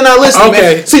talking? You still not listening?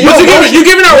 Okay. Man. See, but you're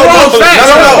giving out wrong facts.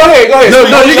 No. Go ahead.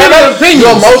 No, you're giving out opinions.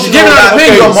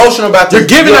 You're emotional about this. You're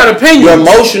giving out opinions. You're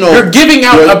emotional. You're giving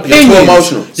out opinions. You're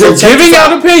emotional. You're giving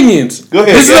out opinions. Go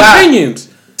ahead. This is opinions.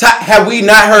 Have we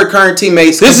not heard current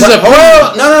teammates? This is a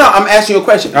no. I'm asking you a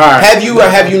question. All right. Have you or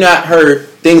have you not heard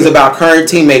things about current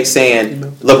teammates saying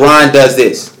LeBron does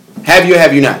this? Have you or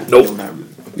have you not? Nope.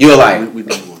 You're lying.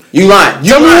 You lying.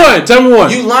 Tell me one.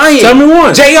 You lying. Tell me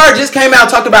one. JR just came out and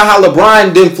talked about how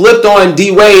LeBron then flipped on D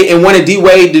Wade and wanted D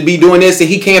Wade to be doing this and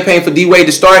he campaigned for D Wade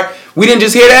to start. We didn't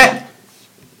just hear that?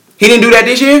 He didn't do that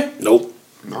this year? Nope.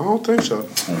 I don't think so.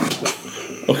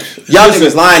 Y'all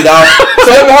niggas lying, dog.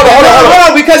 So hold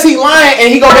on, because he lying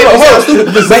and he gonna make me sound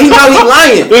stupid, but he know he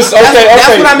lying. That's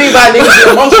what I mean by niggas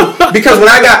being emotional. Because when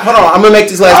I'm gonna make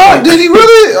this last point. Did he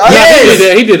really? Yes.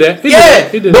 He did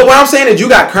that. He did. But what I'm saying is, you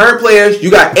got current players,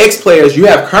 you got ex players, you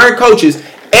have current coaches,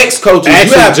 ex coaches.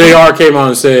 Actually, JR came out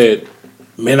and said,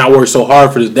 "Man, I worked so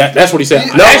hard for this." That's what he said.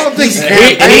 No, I don't think he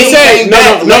said.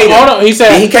 No. Hold on. He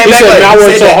said, "I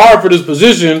worked so hard for this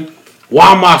position.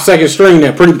 Why am I second string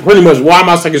now? Pretty much, why am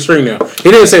I second string now?"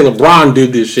 He didn't say LeBron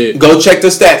did this shit. Go check the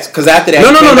stats, because after that...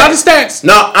 No, not the stats.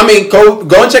 No, I mean, go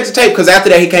and check the tape, because after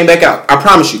that, he came back out. I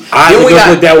promise you. I didn't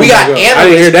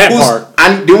hear that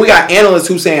part. Then we got analysts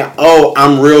who saying, "Oh,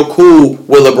 I'm real cool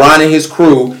with LeBron and his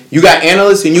crew." You got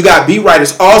analysts and you got beat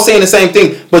writers all saying the same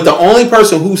thing, but the only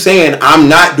person who's saying, "I'm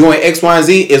not doing X, Y, and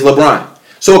Z" is LeBron.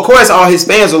 So, of course, all his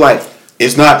fans are like,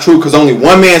 it's not true because only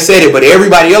one man said it, but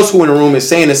everybody else who in the room is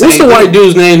saying the same thing. What's the white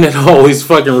dude's name that always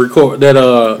fucking record that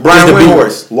Brian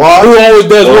Windhorst. Who always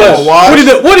does what?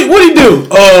 What do he do?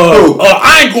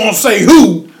 I ain't gonna say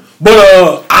who,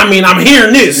 but I mean I'm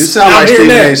hearing this. You sound like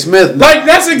Stephen A. Smith. Like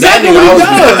that's exactly what he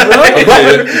does, bro.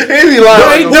 He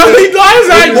lying. He does.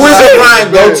 Who is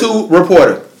Brian go-to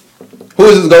reporter? Who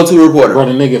is his go-to reporter? Bro,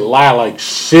 the nigga lie like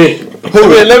shit. Who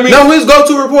his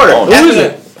go-to reporter? Who is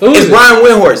it? It's Brian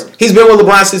Windhorst. He's been with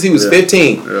LeBron since he was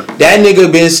 15. Yeah. That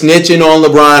nigga been snitching on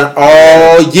LeBron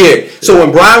all year. So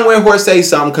when Brian Windhorst say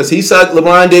something, because he sucked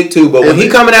LeBron dick too, but when he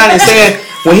coming out and saying,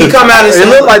 it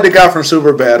looked like the guy from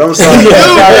Superbad. I'm sorry.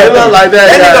 It looked like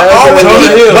that guy.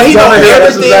 But he know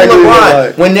everything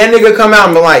LeBron. When that nigga come out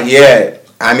and be like, yeah,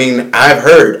 I mean,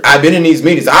 I've been in these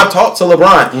meetings. I've talked to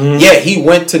LeBron. Mm-hmm. Yeah, he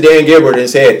went to Dan Gilbert and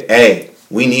said, hey,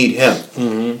 we need him.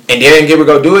 Mm-hmm. And Dan Gilbert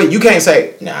go do it. You can't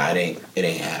say, nah, it ain't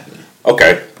happening.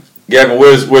 Okay. Gavin,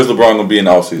 where's LeBron going to be in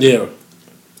the offseason?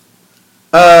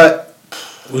 Yeah.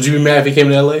 Would you be mad if he came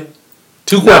to LA?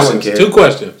 Two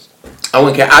questions. I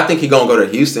wouldn't care. I think he's going to go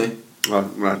to Houston. I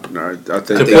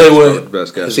think to play with the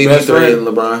best guy. CP3 and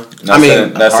LeBron.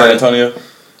 Not San Antonio?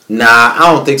 Nah,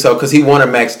 I don't think so because he won a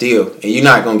max deal. And you're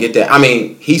not going to get that. I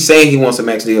mean, he's saying he wants a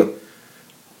max deal.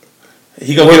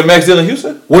 He gonna get a max deal in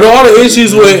Houston? With all the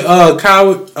issues with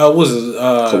Kawhi,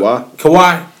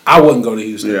 I wouldn't go to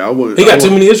Houston. Yeah, I wouldn't. He got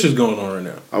too many issues going on right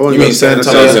now. I wouldn't go to San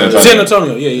Antonio. San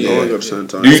Antonio, yeah. I wouldn't go to San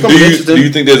Antonio. Do you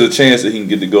think there's a chance that he can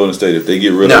get to Golden State if they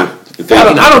get rid of him?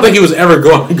 I don't think he was ever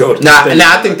going to go to State.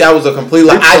 Nah, I think that was a complete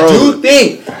lie.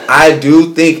 I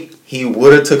do think he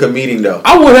would have took a meeting though.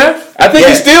 I would have. I think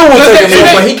he still would have taken a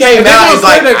meeting. When he came out, he's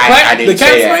like, I didn't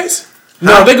say that.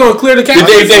 No, they're gonna clear the cap.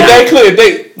 They clear.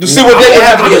 They see what they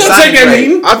have to I'm gonna take that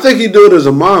meeting. I think he do it as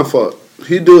a mind fuck.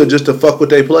 He do it just to fuck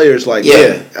with their players. Like,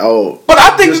 But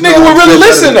I think the nigga would really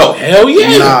listen though. Hell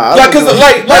yeah. Nah, Like, cause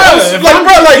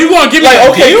you gonna give me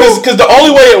because the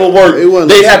only way it will work,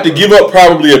 they have to give up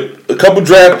probably a couple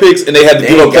draft picks, and they had to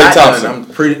give up Klay Thompson.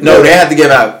 They have to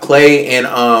give out Klay and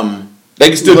They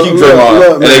can still keep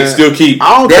Draymond, and they can still keep.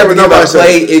 I don't they care have what to give out nobody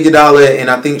Klay, says. Iguodala, and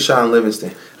I think Sean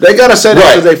Livingston. They gotta say that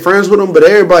Right. because they friends with him, but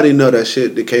everybody know that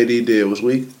shit that KD did was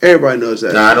weak. Everybody knows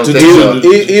that. Nah, I don't think so.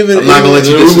 Even I'm not gonna let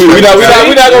you We're not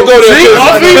gonna go there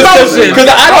because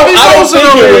I don't think it was.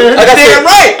 Like I said,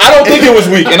 I don't think it was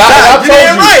weak, and I told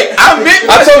you.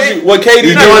 I told you what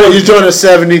KD did. You joined a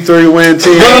 73 win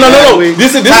team. No.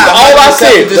 This is all I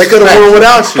said. They could have won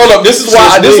without you. Hold up. This is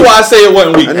why I say it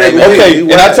wasn't weak. Okay,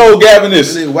 and I told Gavin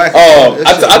this.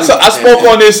 I spoke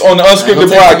on this on the UnScripted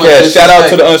Podcast. Shout out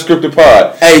to the UnScripted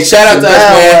Pod. Hey, shout out to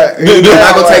us, man. We're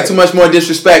not gonna take too much more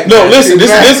disrespect. No, listen.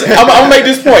 I'm gonna make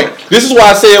this point. This is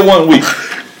why I say it wasn't weak.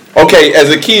 Okay, as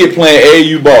a kid playing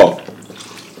AAU ball,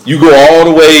 you go all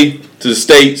the way to the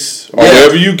States or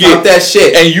wherever you get that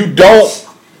shit, and you don't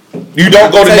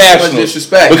go to nationals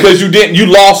because you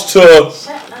lost to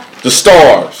the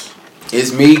Stars.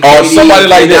 It's me, or KD, somebody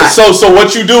like that. So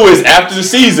what you do is after the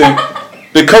season,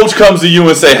 the coach comes to you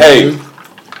and say, "Hey,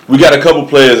 we got a couple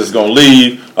players that's gonna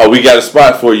leave. Or we got a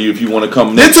spot for you if you want to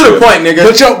come next year." Get to the point, nigga.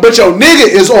 But your nigga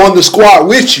is on the squad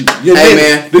with you. Hey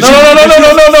man, no.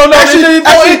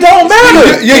 It don't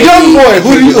matter. Your young boy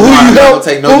who you helped,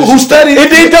 who studied.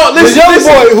 It don't listen. The young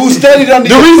boy who studied under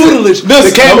your tutelage. That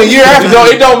came a year after. No,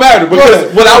 it don't matter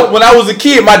because when I was a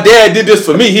kid, my dad did this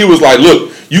for me. He was like,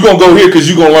 "Look, you gonna go here because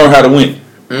you gonna learn how to win."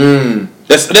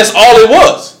 That's all it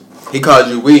was. He called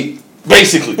you weak,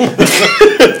 basically.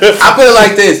 I put it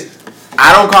like this.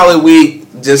 I don't call it weak.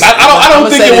 I don't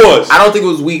think it was. I don't think it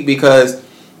was weak because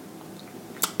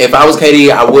if I was KD,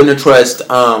 I wouldn't have trust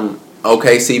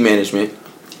OKC management.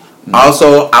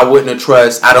 Also, I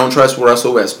don't trust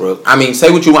Russell Westbrook. I mean,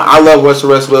 say what you want. I love Russell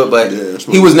Westbrook, but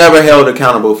he was never held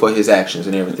accountable for his actions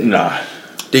and everything. Nah.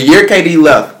 The year KD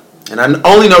left, and I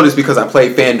only know this because I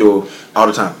play FanDuel all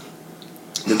the time.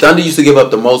 The Thunder used to give up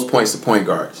the most points to point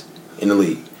guards in the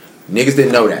league. Niggas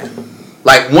didn't know that.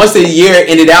 Like, once the year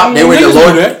ended out, they were in the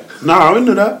lower. Nah, we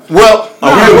knew that. Well,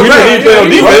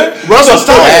 Russell's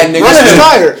tired. Russell's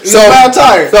tired. He's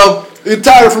tired. So he's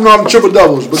tired from all the triple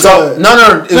doubles. No.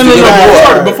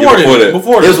 Before this. It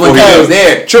was when he was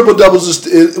there. Triple doubles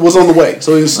was on the way,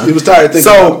 so he was tired.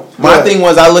 So my thing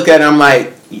was, I look at it, I'm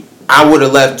like, I would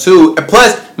have left too.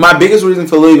 Plus, my biggest reason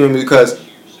for leaving because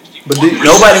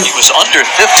nobody. He was under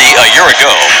 50 a year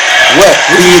ago. What?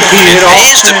 He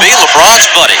used to be LeBron's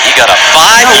buddy. He got a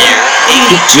 5-year,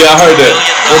 Yeah, I heard that.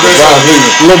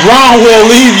 LeBron will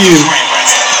leave you.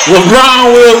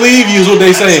 LeBron will leave you is what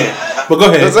they saying. But go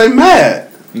ahead. Because they mad.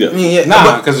 Yeah.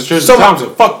 Nah, because it's Tristan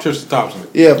Thompson. Fuck Tristan Thompson.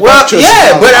 Yeah, well,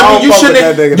 yeah, but I mean, you shouldn't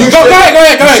have. Go ahead.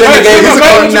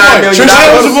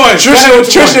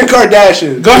 Tristan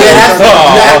Kardashian. Go ahead.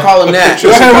 I call him that. Go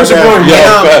ahead. What's your point?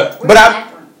 But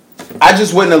I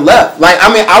just wouldn't have left. Like,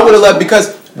 I mean, I would have left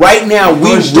because right now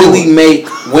we really make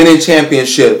winning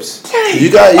championships. You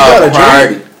got a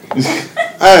priority.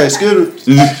 Hey, excuse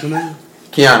me.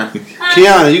 Kiana,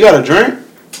 you got a drink?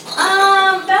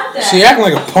 About that. She acting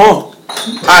like a punk.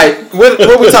 Alright, what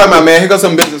we talking about, man? Here goes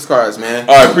some business cards, man.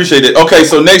 Alright, appreciate it. Okay,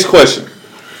 so next question.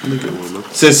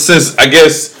 Since I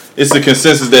guess it's the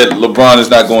consensus that LeBron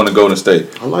is not going to Golden State.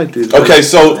 I like this. Okay,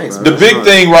 so the big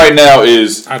thing right now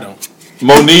is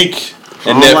Monique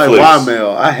and Netflix. I don't like Y-mail.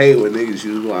 I hate when niggas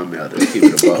use Y-mail to keep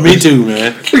it above. Me too,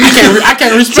 man. I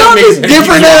can't respect niggas.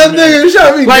 Different ass niggas.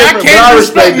 Like, I can't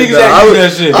respect niggas that do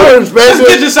that shit. I respect Just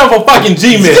get yourself a fucking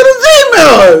Gmail. Get a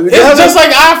Gmail. It's just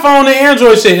like iPhone and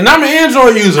Android shit, and I'm an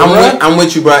Android user. I'm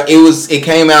with you, bro. It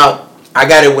came out. I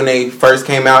got it when they first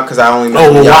came out because I only know.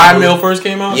 Oh, when Y-Mail first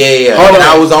came out? Yeah. Hold on.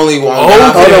 I was only one. Hold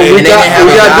on. We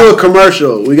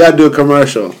got to do a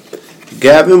commercial.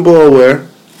 Gavin Boulware.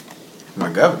 My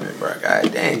government, bro.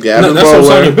 God dang. Gavin that's what's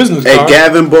on your business card.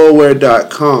 At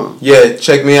GavinBoulware.com. Yeah,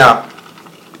 check me out.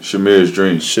 Shamir's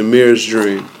Dream.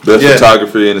 Best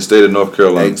photography in the state of North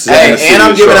Carolina. Exactly. And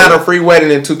I'm giving out a free wedding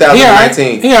in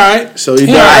 2019. He alright. So he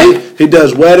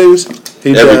does weddings.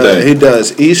 He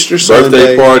does Easter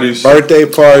Sunday. Birthday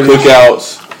parties.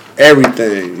 Cookouts.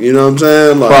 Everything. You know what I'm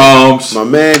saying? Like, proms. My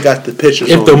man got the pictures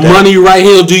If on the that. money right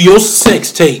here, do your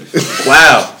sex tape.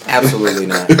 Wow. Absolutely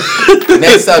not.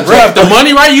 Next subject. Bro, if the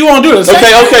money right, you won't do it.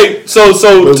 Okay. So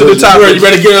to the top. You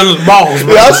better get on the balls,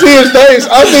 bro. Yeah, I see his face. He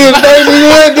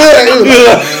went there.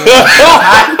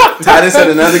 Titus said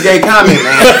another gay comment,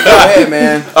 man. Go ahead,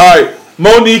 man. All right.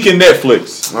 Monique and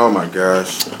Netflix. Oh my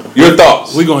gosh. Your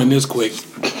thoughts? We going this quick.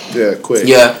 Yeah, quick.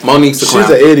 Yeah, Monique's a clown.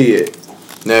 She's an idiot.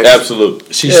 Next.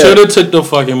 Absolutely. She should have took the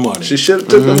fucking money. She should have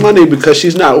took the money because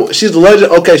she's not. She's a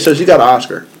legend. Okay, so she got an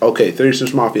Oscar. Okay,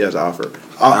 36 Mafia has an Oscar.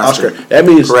 That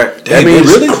means Correct. That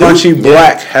means Crunchy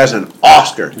Black has an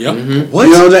Oscar. Yep. What?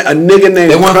 You know what I'm saying? A nigga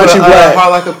named Crunchy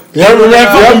Black. Remember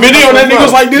that fucking video? That nigga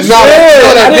was like this.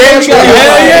 I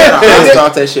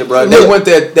start that shit, bro. They went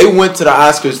there. They went to the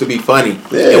Oscars to be funny.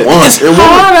 Yeah. It won. It's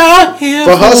hard out here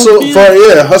For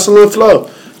Hustle and Flow.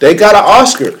 They got an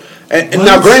Oscar. And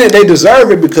now, granted, they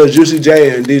deserve it because Juicy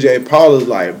J and DJ Paul is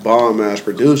like bomb ass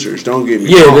producers. Don't get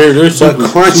me wrong. they're But super.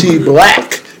 Crunchy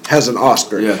Black has an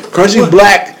Oscar. Yeah. Crunchy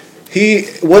Black,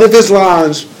 one of his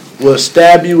lines was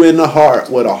 "stab you in the heart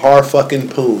with a hard fucking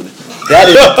poon." That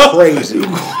is crazy.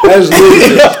 That's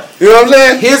ludicrous. You know what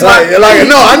I'm saying?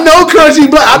 I know Crunchy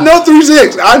Black. I know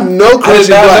 3-6. I know Crunchy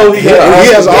Black. He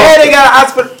has an Oscar. They got an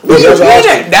Oscar.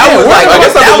 That was like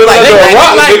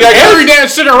every damn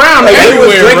shit around they was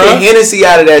everywhere, drinking bro. Hennessy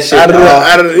out of that shit.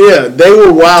 They were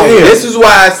wild. This is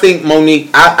why I think Monique.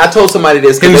 I told somebody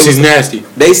this. Hennessy's nasty.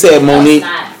 They said Monique.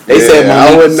 They said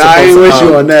Monique. I ain't with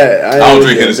you on that. I don't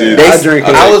drink Hennessy.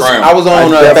 I was on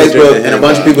Facebook and a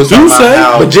bunch of people talking about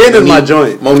how but gin is my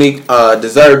joint. Monique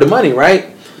deserved the money, right?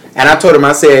 And I told him,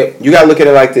 I said, you gotta look at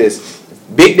it like this.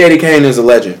 Big Daddy Kane is a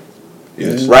legend.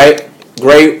 Yes. Right?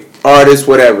 Great artist,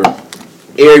 whatever.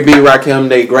 Eric B. Rakim,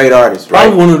 they great artists, right?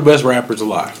 Probably one of the best rappers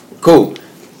alive. Cool.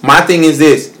 My thing is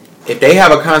this. If they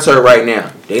have a concert right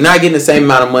now, they're not getting the same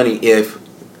amount of money if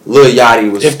Lil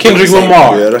Yachty was... If Kendrick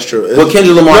Lamar. Yeah, that's true. Well,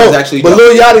 Kendrick Lamar is actually But dope.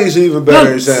 Lil Yachty is even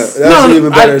better.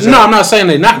 I'm not saying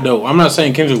they're not dope. I'm not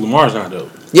saying Kendrick Lamar's not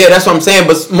dope. Yeah, that's what I'm saying.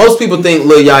 But most people think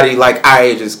Lil Yachty, like, our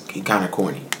age is kind of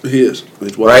corny. He is.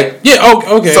 Right? Yeah,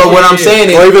 okay. So what I'm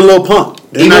saying is... Or even Lil Pump.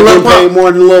 They're not getting paid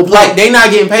more than Lil Pump. Like, they not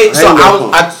getting paid.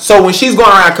 So when she's going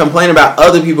around complaining about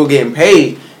other people getting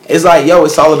paid, it's like, yo,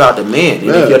 it's all about demand.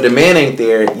 And if your demand ain't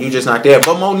there, you just not there.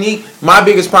 But Monique, my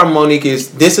biggest problem, Monique, is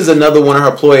this is another one of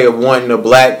her ploy of wanting the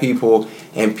black people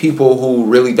and people who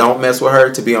really don't mess with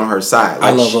her to be on her side.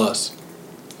 Like, I love us.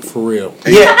 For real.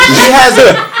 Yeah,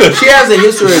 she has a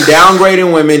history of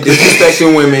downgrading women,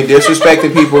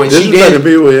 disrespecting people, and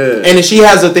and she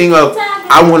has a thing of,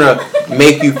 I want to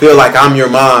make you feel like I'm your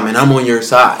mom and I'm on your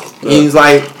side. And he's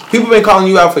like, people been calling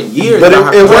you out for years. But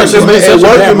it worked to make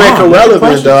her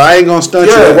relevant, though. I ain't gonna stunt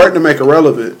you. It worked to make her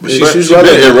relevant. She's been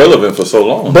irrelevant for so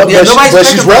long. But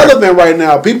she's relevant right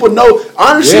now. People know.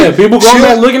 Honestly, people going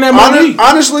back looking at Monique.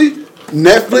 Honestly,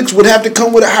 Netflix would have to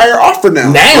come with a higher offer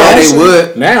now. They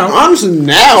would. Now. Honestly,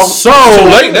 now. So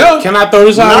late now. Can I throw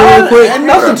this out real quick? Ain't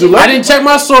nothing too late. I didn't check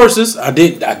my sources. I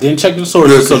didn't check the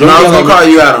sources. So I was gonna call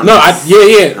you out on that.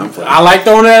 I like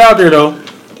throwing that out there though.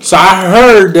 So I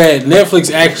heard that Netflix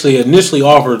actually initially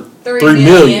offered $3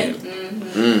 million.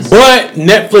 Mm-hmm. But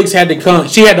Netflix had to come.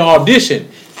 She had to audition.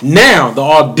 Now the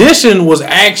audition was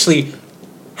actually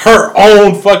her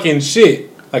own fucking shit.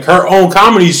 Like her own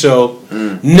comedy show,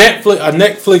 a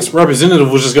Netflix representative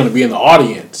was just going to be in the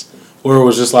audience, where it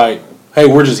was just like, "Hey,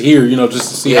 we're just here,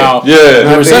 just to see how." Yeah,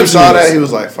 the reception saw that he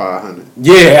was like 500.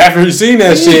 Yeah, after he seen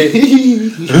that shit,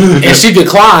 and she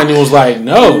declined and was like,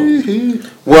 "No."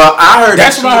 Well, I heard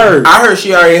that's what I heard. I heard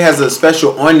she already has a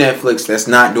special on Netflix that's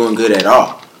not doing good at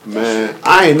all. Man,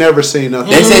 I ain't never seen nothing.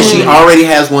 They said she already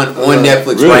has one on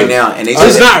Netflix right now, and they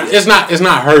said it's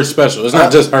not her special. It's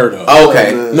not just her though.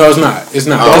 Okay, no, it's not. It's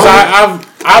not. Because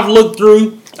I've looked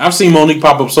through. I've seen Monique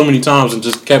pop up so many times and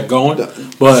just kept going.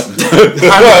 But the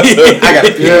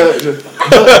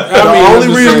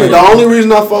only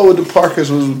reason I fought with the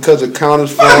Parkers was because of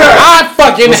Countess Vaughn. I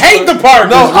fucking hate the Parkers.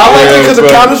 No, I like it because of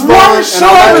Countess Vaughn.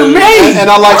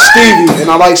 And I like Stevie. And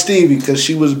I like Stevie because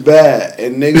she was bad.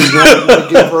 And niggas don't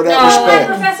give her that respect.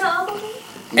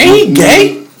 Ain't he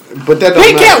gay? But that don't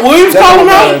matter. Cat Williams call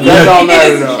him out? That don't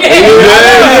matter though. He did.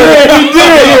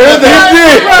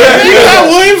 Cat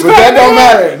Williams but that don't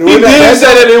matter. He did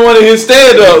say that in one of his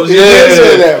stand-ups. He did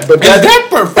say that. But is that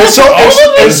Professor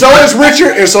and so is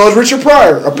Richard. And so is Richard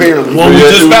Pryor, apparently. Well, we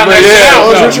just found that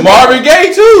out. Marvin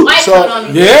Gaye too.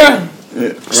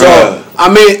 So I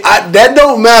mean, that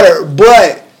don't matter.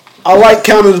 But I like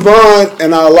Countess Vaughn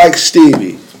and I like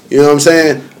Stevie. You know what I'm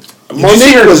saying?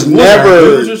 Monique was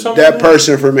never that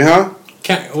person for me, huh?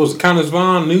 Was Countess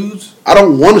Vaughn nudes? I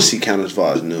don't want to see Countess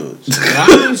Vaughn's nudes. I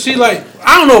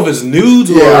don't know if it's nudes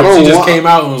or if she just came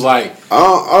out and was like,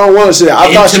 I don't want to see that.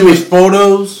 I thought she was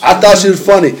photos. I thought she was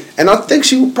funny, and I think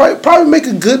she would probably make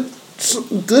a good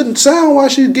sound while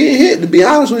she's getting hit. To be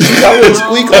honest with you, she got a little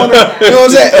squeak on her. You know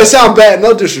what I'm saying? It sounds bad,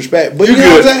 no disrespect, but you know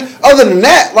what I'm saying. Other than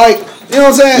that, like you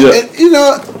know what I'm saying,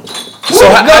 So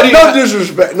no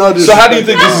disrespect. No disrespect. So how do you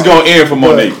think this is gonna end for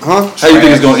Monique? Huh? How do you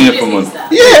think it's gonna end for Monique?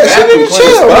 Yeah, she need to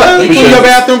chill, man. You clean your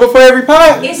bathroom before every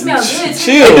pod? It smells good.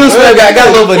 Chill. It do smell. Got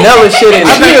a little vanilla shit in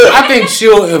it. I think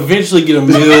she'll eventually get a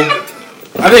meal.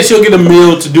 I think she'll get a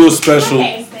meal to do a special.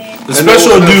 The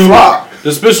special will do.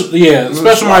 The special, the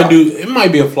special might do. It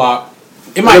might be a flop.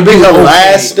 It might be her okay.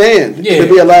 last stand. Yeah, it'll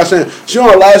be her last stand. She on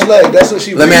her last leg. That's what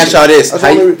she. Let me ask y'all this: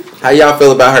 how y'all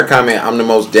feel about her comment? I'm the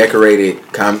most decorated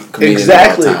comedian of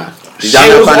all time. Did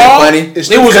y'all not find it funny? It was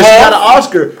because she got an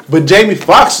Oscar, but Jamie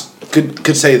Foxx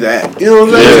could say that. You know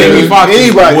what I'm saying? Jamie Foxx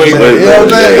Anybody could say that. You know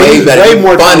what I'm saying? Way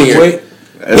more funnier.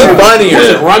 He's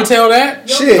funnier. Run tell that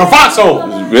shit. A foxhole.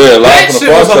 Yeah, that shit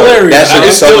was hilarious. That shit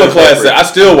It's still a classic. I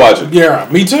still watch it. Yeah,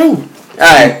 me too.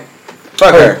 Alright.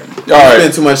 Fuck her. All right.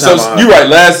 Spend too much time on her. You're right.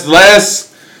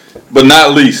 Last but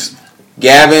not least,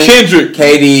 Gavin, Kendrick,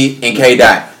 KD, and K.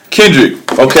 Dot. Kendrick.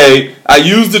 Okay, I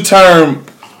used the term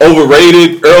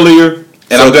overrated earlier,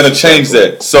 and I'm gonna change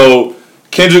that. So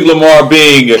Kendrick Lamar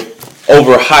being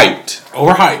overhyped.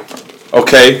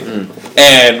 Okay,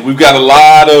 and we've got a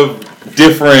lot of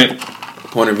different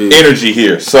Point of view. energy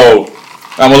here. So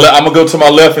I'm gonna go to my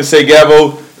left and say,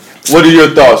 Gavo, what are your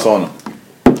thoughts on him?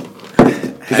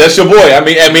 Cause that's your boy. I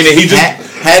mean, he just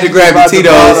had to grab the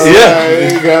Tito's.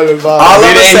 Yeah. All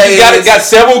I'm gonna say is got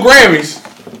several Grammys,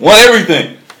 won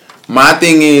everything. My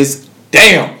thing is,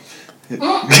 damn. When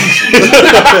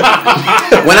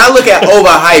I look at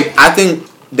overhype, I think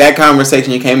that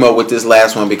conversation you came up with this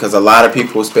last one because a lot of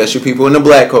people, especially people in the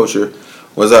black culture,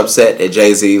 was upset that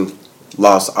Jay-Z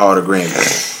lost all the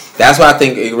Grammys. That's why I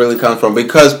think it really comes from.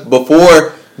 Because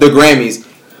before the Grammys,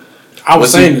 I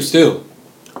was saying it still.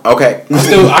 Okay.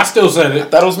 I still said it.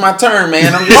 That was my turn,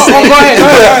 man. I'm just saying. Go ahead.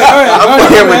 I'm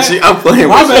playing with you. I'm playing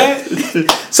with you.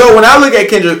 So when I look at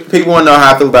Kendrick, people want to know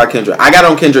how I feel about Kendrick. I got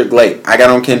on Kendrick late. I got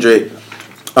on Kendrick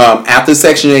after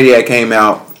Section 88 came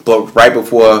out, but right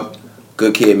before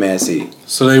Good Kid, Mad City.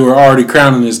 So they were already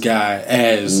crowning this guy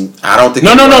as... I don't think...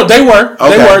 No, they were.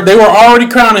 Okay. They were already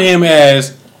crowning him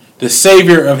as the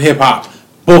savior of hip-hop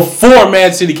before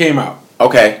Mad City came out.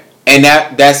 Okay. And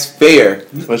that's fair.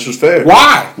 Which was fair.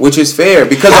 Why? Which is fair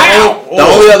because the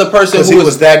only other person who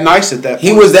was that nice at that point.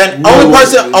 He was that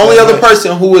only other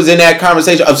person who was in that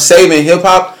conversation of saving hip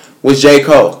hop was J.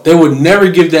 Cole. They would never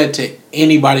give that to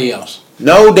anybody else.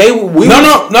 No, they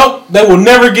will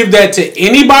never give that to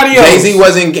anybody else. Jay-Z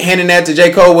wasn't handing that to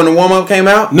J. Cole when the warm up came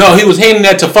out? No, he was handing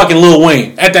that to fucking Lil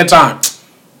Wayne at that time.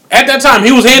 At that time,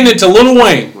 he was handing it to Lil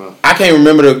Wayne. I can't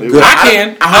remember the good. I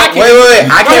can. Wait.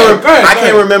 I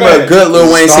can't remember a goodIl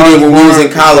Wayne CD when we was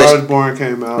in college. Stars Born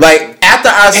came out. Like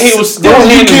after I, he was still.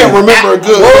 You can't remember a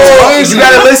good. You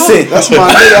gotta listen. That's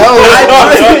my nigga.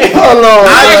 Hold on.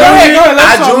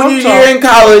 I junior year in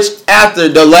college. After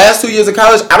the last 2 years of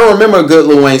college, I don't remember a good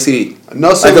Lil Wayne CD.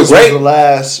 No Ceilings was the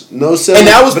last. No Ceilings. And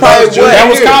that was probably what? That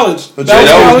was college. But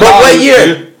what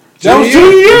year? That was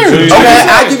junior year. Okay,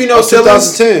 I give you no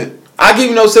Ceilings. 2010. I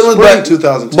give you no ceilings, but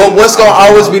 2010. But what's gonna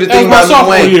always be the thing about Lil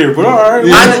Wayne? Year, but all right.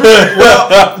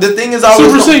 Well, the thing is always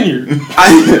super senior. The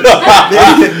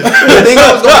thing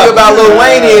that's gonna be about Lil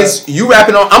Wayne is you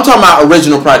rapping on. I'm talking about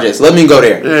original projects. Let me go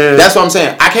there. Yeah. That's what I'm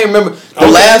saying. I can't remember the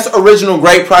last original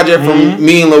great project from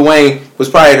me and Lil Wayne was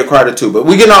probably the Carter 2. But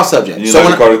we getting off subject. You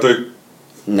like the Carter 3?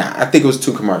 Nah, I think it was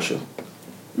too commercial.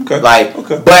 Okay.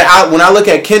 But when I look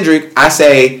at Kendrick, I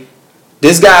say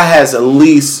this guy has at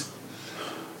least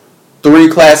 3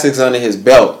 classics under his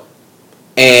belt.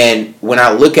 And when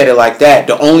I look at it like that,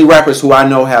 the only rappers who I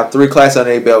know have 3 classics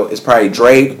under their belt is probably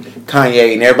Drake,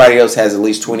 Kanye, and everybody else has at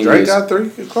least 20 years. Drake got 3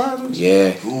 classics?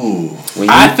 Yeah. Ooh.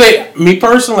 I think, me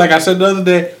personally, like I said the other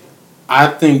day, I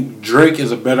think Drake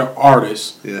is a better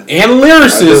artist and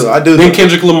lyricist than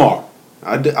Kendrick Lamar.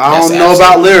 I don't know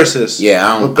about lyricists. Yeah,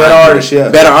 I don't. But better artist, yeah.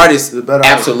 Better artist,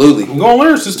 absolutely. I'm going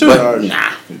lyricist too. But, nah.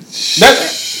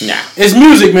 It's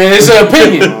music, man. It's an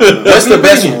opinion. What's the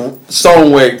best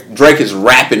song where Drake is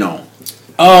rapping on?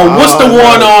 What's the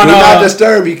one on? Do Not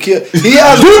Disturb. He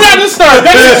has. Do Not Disturb.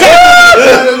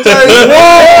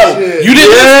 You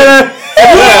didn't.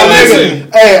 You didn't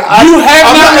listen. Hey, you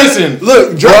have not listened.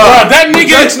 Look, Drake, that nigga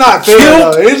Drake's not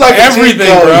fair. It's like everything,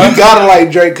 bro. You gotta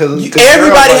like Drake because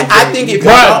everybody. I think if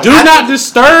Do Not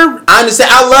Disturb. I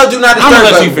understand. I love Do Not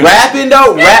Disturb. But rapping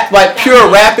though, like pure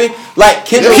rapping, like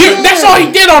Kendrick. That's all he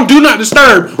did on Do Not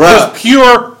Disturb. Was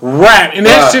pure rap, and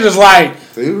that shit is like.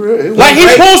 Like he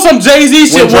pulled some Jay-Z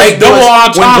shit with double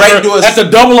entendre after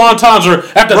double entendre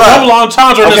after double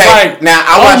entendre, and it's like, now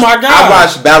oh my god, I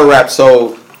watch battle rap,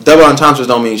 so double entendres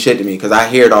don't mean shit to me because I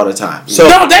hear it all the time. So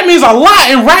no, that means a lot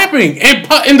in rapping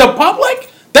in the public.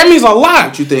 That means a lot.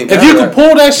 What you think? If you can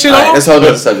pull that shit off, that's a whole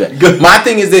other subject. My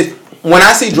thing is this: when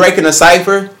I see Drake in a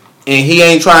cipher and he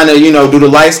ain't trying to, do the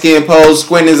light skin pose,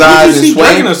 squint his eyes and swing.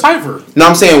 Drake in a cipher? No,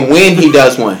 I'm saying when he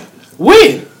does one.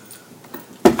 When?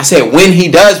 I said when he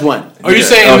does one. Are you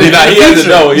saying he has to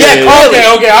know? Okay.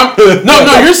 No,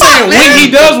 you're saying when he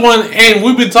does one, and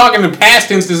we've been talking in past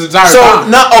tense this entire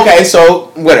time.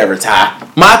 So whatever, Ty.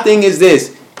 My thing is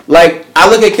this. Like, I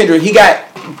look at Kendrick, he got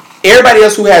everybody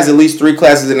else who has at least 3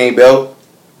 classes in their belt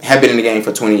have been in the game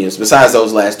for 20 years, besides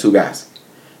those last 2 guys.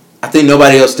 I think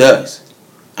nobody else does.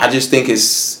 I just think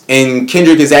and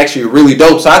Kendrick is actually really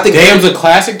dope. So I think Damn's a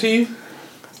classic to you?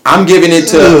 I'm giving it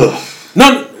to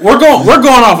No, we're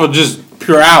going off of just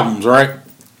pure albums, right?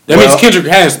 That means Kendrick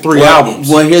has 3 albums.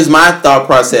 Well, here's my thought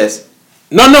process.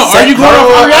 No, are you going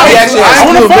off 3 albums? I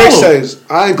want to follow.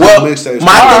 I ain't going mixtapes.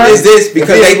 My thing is this,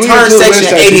 because they turned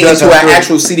Section 80 into an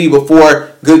actual CD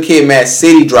before Good Kid, Mad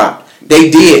City dropped. They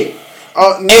did.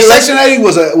 Section 80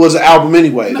 was an album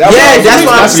anyway. That's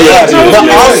what I'm saying.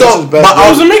 But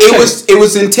also, it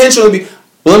was intentionally.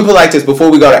 Well, let me put it like this before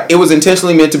we go there. It was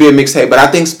intentionally meant to be a mixtape, but I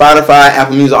think Spotify,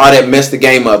 Apple Music, all that messed the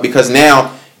game up because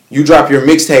now you drop your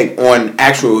mixtape on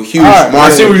actual huge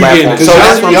marketing platforms. So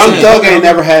that's what Young Thug ain't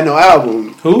never had no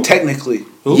album. Who? Technically.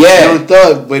 Who? Yeah. Young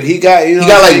Thug, but he got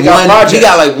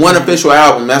like one official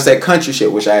album. That's that country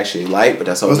shit, which I actually like, but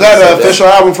that's was that an official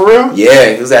album for real? Yeah,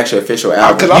 it was actually an official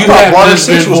album. Because you have just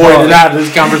been voided out of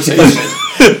this conversation.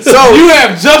 So you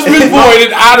have just been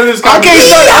voided out of this conversation. I can't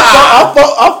say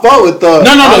I fought with Thug.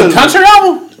 No, the country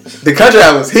album. The country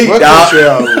album's heat, dog. Country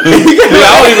album? I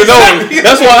don't even know.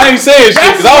 That's why I ain't saying shit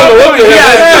because I don't know what the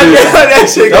hell that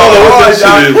shit. I don't know what that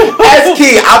shit is. That's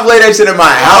key. I play that shit in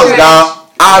my house, dog.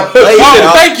 I play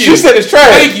it. Thank you. She said it's trash.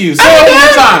 Thank you. Say it one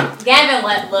more time. Gavin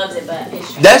loves it, but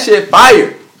it's trash. That shit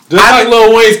fire. Just like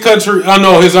Lil Wayne's country. I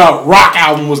know his rock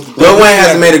album was. Lil Wayne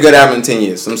hasn't made a good album in 10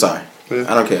 years. I'm sorry.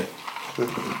 I don't care.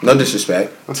 No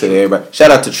disrespect to everybody. Shout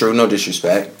out to True. No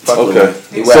disrespect. Fuck okay.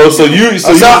 So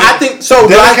I think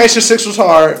Dedication 6 was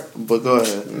hard, but go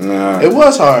ahead. Nah. It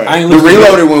was hard. The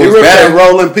Reloaded one was better. That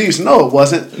Roll in Peace. No, it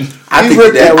wasn't. I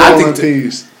think that Roll in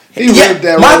Peace.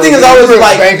 My thing is always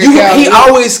like he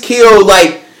always killed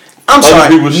like. I'm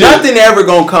sorry. Nothing ever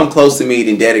gonna come close to me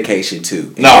than Dedication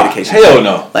 2. Hell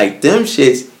no. Like them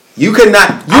shits. You could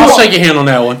not. I'll shake your hand on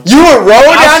that one. You would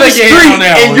roll down the street,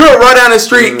 and you would roll down the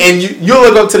street, and you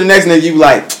look up to the next, and you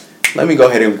like, let me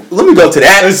go to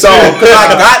that song because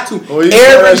I got to.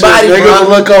 Everybody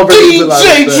look over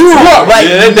DJ Drew.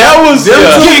 Like that was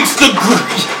Gangsta.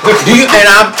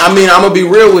 And I'm gonna be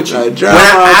real with you. I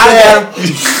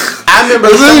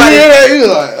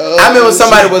remember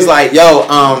somebody was like, "Yo,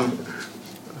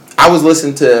 I was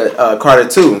listening to Carter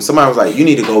 2, and somebody was like, you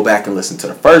need to go back and listen to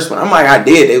the first one. I'm like, I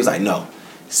did. They was like, no,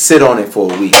 sit on it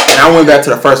for a week. And I went back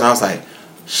to the first one. I was like,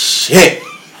 shit.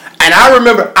 And I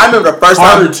remember the first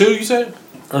time. Carter 2, you said?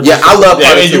 Yeah, I love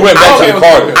Carter 2. And you went back to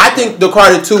Carter. I think the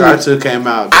Carter 2. Carter 2 came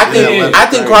out. I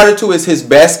think Carter 2 is his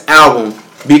best album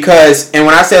because, and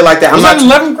when I say it like that, I'm not. Was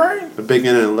that 11th grade? The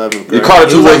beginning of 11th grade. The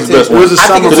Carter 2 was the best one. It was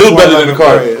better than the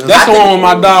Carter. That's the one with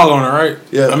my dog on it, right?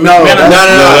 Yeah. No.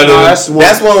 That's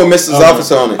one with Mrs.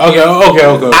 Officer on it. Okay.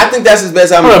 I think that's his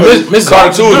best album.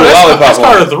 Carter 2 is a lollipop. That's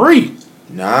Carter 3.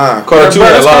 Nah. Carter 2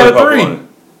 had lollipop on it.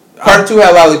 Carter 2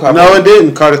 had lollipop. No, it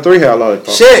didn't. Carter 3 had lollipop.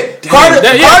 Shit. Carter 2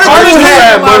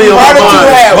 had Money on My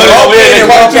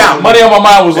Mind. Money on My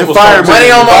Mind was Fire. Money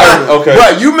on My Mind. Okay.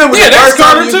 Bro, you remember the first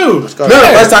time Remember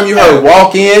the first time you heard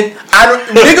Walk In?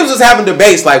 Niggas was having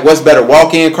debates like what's better,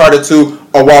 Walk In, Carter 2,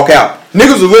 or Walk Out.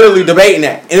 Niggas was literally debating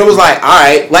that. And it was like,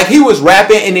 alright, like he was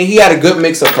rapping and then he had a good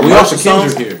mix of commercial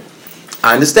songs.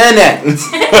 I understand that.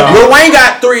 Lil Wayne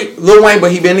got 3. Lil Wayne,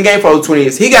 but he been in the game for over 20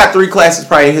 years. He got 3 classes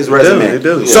probably in his resume. He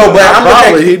do. So, but I'm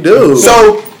probably he do.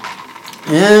 So,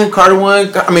 Carter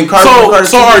 1. Carter 2.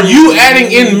 So are you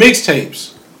adding in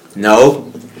mixtapes?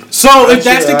 No. So if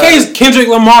that's the case, Kendrick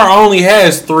Lamar only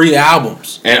has 3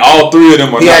 albums, and all 3 of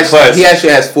them are not classic. He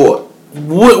actually has 4.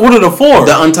 What are the 4?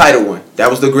 The untitled one. That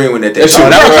was the green one that they.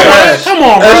 Come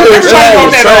on, bro.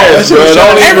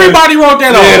 Everybody wrote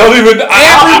that off. Yeah, don't even.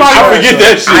 I forget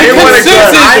that shit. I didn't want to.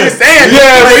 I understand.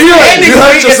 Yeah, but you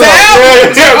hurt yourself.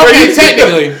 Okay,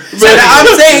 technically.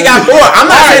 I'm saying he got 4. I'm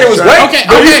not saying it was great. Okay,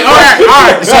 all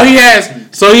right.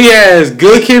 So he has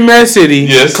Good Kid, Mad City.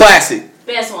 Yes. Classic.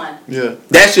 Best one. Yeah.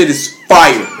 That shit is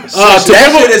fire.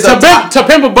 To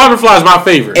Pimp a Butterfly is my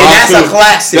favorite. And that's a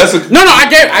classic. No, I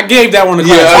gave that one a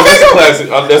classic. Yeah, that's a classic.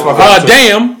 That's my favorite.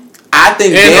 Damn. I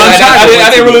think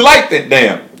I didn't really like that.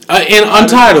 Damn. In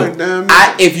Untitled.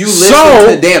 If you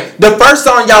listen to the first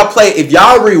song y'all play, if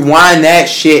y'all rewind that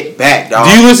shit back, dog.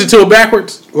 Do you listen to it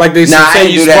backwards? Like they say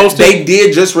you're supposed to? They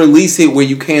did just release it where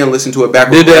you can listen to it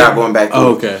backwards without going back to it.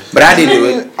 Okay. But I didn't do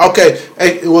it. Okay.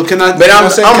 Hey, well, can I? But I'm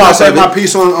gonna say my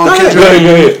piece on Kendrick. Go ahead.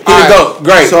 Here we go.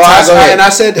 Great. So I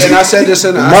said this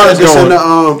in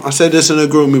I said this in a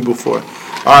group me before.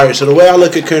 All right, so the way I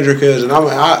look at Kendrick is, and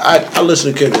I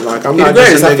listen to Kendrick. Like I'm not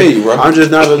just a nigga. I feel you, bro.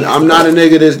 I'm not a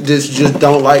nigga that just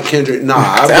don't like Kendrick. Nah,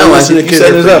 I've been listening to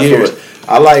Kendrick for years.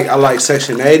 I like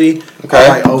Section 80. Okay. I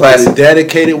like Overly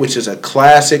Dedicated, which is a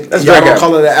classic. That's Y'all Drake don't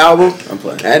call it an album. I'm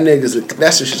playing. That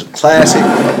that's just a classic.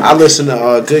 I listen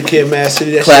to Good Kid, Mad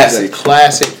City. That Classic. shit is a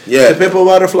classic. Yeah. The Pimple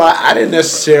Butterfly. I didn't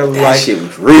necessarily That like. shit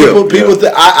was real. People.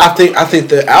 I think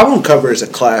the album cover is a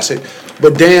classic.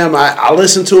 But damn, I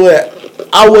listened to it.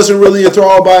 I wasn't really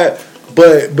enthralled by it,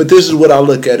 but this is what I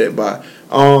look at it by.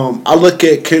 I look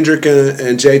at Kendrick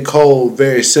and J. Cole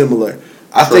very similar.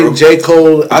 I think J.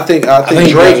 Cole. I think Drake.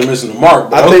 You guys are missing the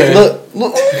mark. I think look.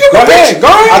 Go ahead.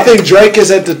 I think Drake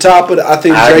is at the top of.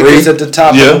 Drake is at the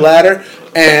top of the ladder,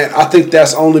 and I think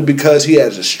that's only because he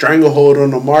has a stranglehold on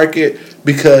the market.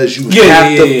 Because you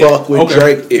have to fuck with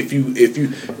Drake if you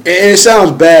and it sounds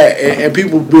bad and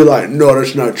people be like, no,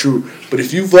 that's not true. But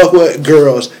if you fuck with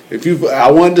girls,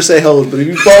 I wanted to say hoes, but if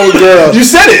you fuck with girls, you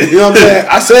said it. You know what I'm saying?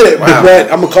 I said it. Wow.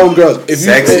 But I'm gonna call them girls.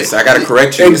 Sexist. I gotta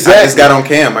correct you. Exactly. I just got on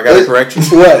cam. I gotta correct you.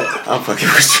 What? I'm fucking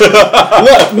with you.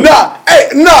 Look, nah.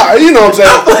 You know what I'm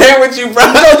saying? I'm playing with you,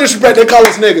 bro. No disrespect. They call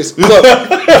us niggas. Look,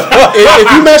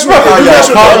 if you mess with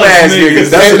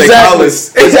niggas, that's what they call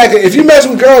us. Exactly. If you mess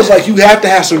with girls, like you have to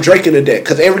have some Drake in the deck.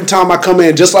 Because every time I come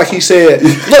in, just like he said,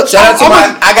 look, shout out to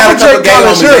I got a couple gay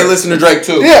homies. They listen to Drake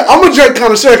too. Yeah, I'm a Drake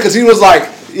connoisseur because he was like,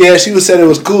 yeah, she said it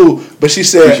was cool, but she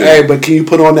said, hey, but can you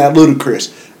put on that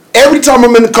Ludacris? Every time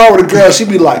I'm in the car with a girl, she'd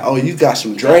be like, oh, you got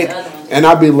some Drake? And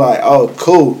I'd be like, oh,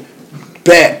 cool.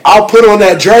 Bet. I'll put on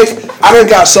that Drake. I done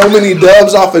got so many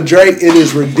dubs off of Drake, it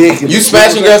is ridiculous. You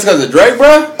smashing girls because of Drake,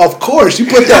 bro? Of course. You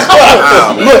put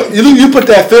that look, you put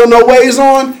that Feel No Ways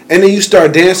on, and then you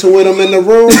start dancing with them in the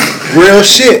room. Real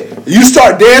shit. You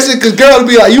start dancing, because girls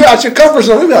be like, you out your comfort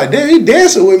zone. They be like, damn, he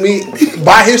dancing with me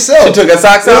by himself. She took her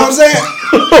socks off? You know what I'm saying?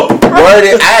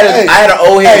 I had an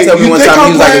old head tell me one time,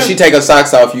 he was like, if she take her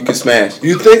socks off, you can smash.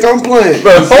 You think I'm playing?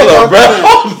 Bro, hold up, bro.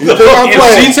 You think I'm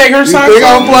playing? If she take her socks off? You think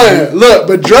I'm playing? Look,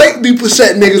 but Drake be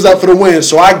setting niggas up for the win,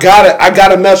 so I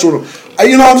gotta mess with him.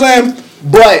 You know what I'm saying?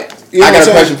 But you know I got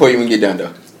a question for you when you get done,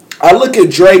 though. I look at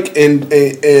Drake and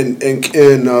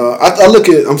I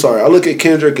look at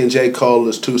Kendrick and J. Cole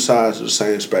as two sides of the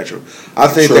same spectrum. I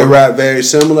think they rap very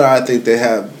similar. I think they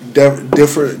have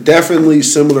definitely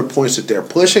similar points that they're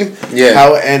pushing.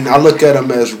 Yeah. And I look at them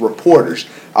as reporters.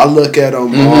 I look at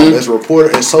them as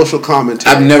as social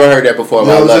commentary. I've never heard that before.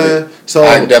 But I love it. So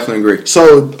I definitely agree.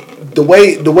 So the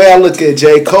way I look at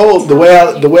J. Cole, the way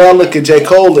I look at J.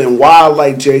 Cole and why I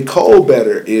like J. Cole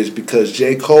better is because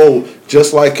J. Cole,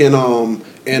 just like in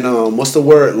what's the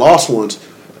word, Lost Ones,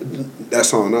 that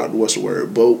song, not what's the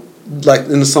word, but like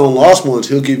in the song Lost Ones,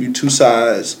 he'll give you two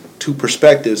sides, two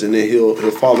perspectives, and then he'll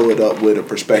follow it up with a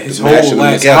perspective. His whole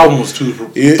last album was three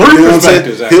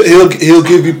perspectives. He'll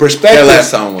give you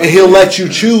perspective, and he'll let you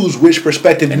choose which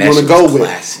perspective you want to go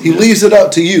with. He leaves it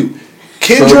up to you.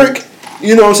 Kendrick,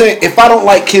 you know what I'm saying? If I don't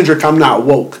like Kendrick, I'm not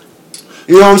woke.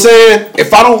 You know what I'm saying?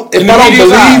 If I don't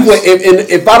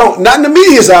not in the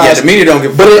media's eyes. Yeah, the media don't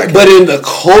give. But in the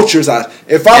culture's eyes.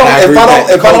 If I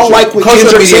don't like what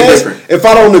Kendrick says, if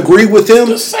I don't agree with him,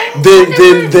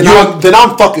 then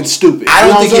I'm fucking stupid. I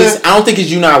don't think it's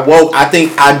you not woke. I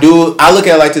think I do. I look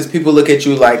at it like this. People look at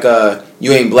you like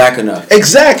you ain't black enough.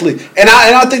 Exactly, and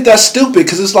I think that's stupid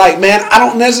because it's like, man, I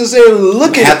don't necessarily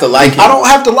look at it. Have to like it. I don't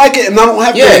have to like it, and I don't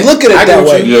have to look at it that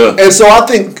way. Yeah. And so I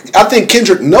think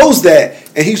Kendrick knows that,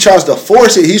 and he tries to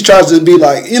force it. He tries to be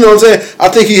like, you know what I'm saying? I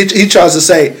think he tries to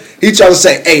say,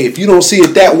 hey, if you don't see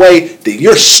it that way, then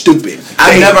you're stupid.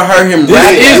 I've never heard him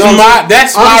rap.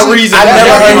 That's my reason.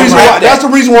 That's the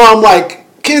reason why I'm like,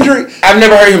 Kendrick. I've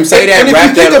never heard him say that,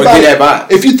 rap that, or get that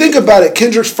vibe. If you think about it,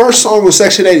 Kendrick's first song on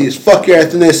Section 80 is "Fuck Your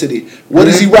Ethnicity." What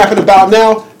is he rapping about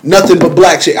now? Nothing but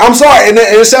black shit. I'm sorry, and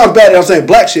it sounds bad that I'm saying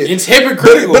black shit. It's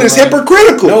hypocritical. But it's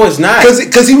hypocritical. No, it's not.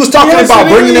 Because he was talking about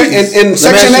bringing it in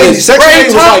Section 80. Section 80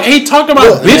 was like, he talked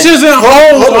about bitches and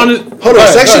hoes on his. Hold on.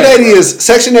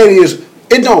 Section 80 is.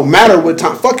 It don't matter what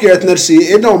time. Fuck your ethnicity.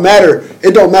 It don't matter.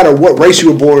 It don't matter what race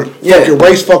you were born. Fuck your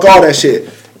race. Fuck all that shit.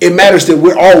 It matters that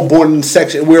we're all born in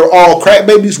section. We're all crack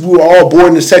babies. We were all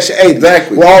born in Section 8.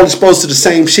 Exactly. We're all exposed to the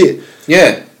same shit.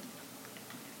 Yeah.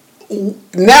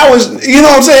 now is, you know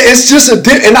what I'm saying? It's just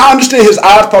and I understand his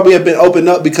eyes probably have been opened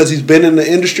up because he's been in the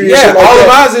industry. Yeah, and shit like all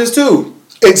that. of ours is too.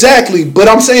 Exactly, but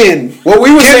I'm saying what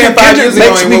we were saying 5 years ago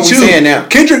and what we're saying now.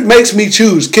 Kendrick makes me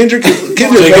choose. Kendrick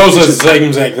J. Cole says the same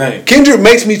exact thing. Kendrick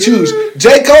makes me choose.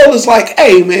 J. Cole is like,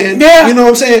 hey man, you know what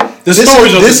I'm saying? The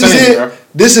stories are the same, bro.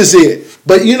 This is it.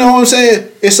 But you know what I'm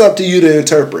saying? It's up to you to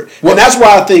interpret. And that's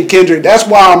why I think Kendrick, that's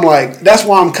why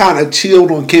I'm kind of chilled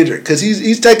on Kendrick. Because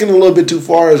he's taking it a little bit too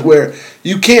far as where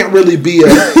you can't really be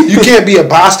a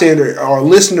bystander or a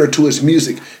listener to his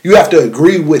music. You have to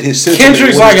agree with his sentiment.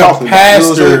 Kendrick's like a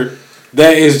pastor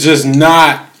that is just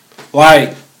not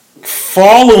like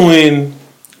following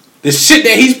the shit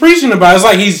that he's preaching about. It's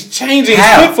like he's changing,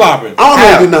 flip flopping. I don't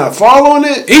know if he's not following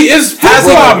it. He is flip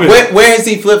flopping. Where is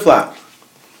he flip flop?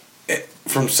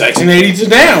 From Section 80 to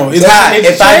down. If I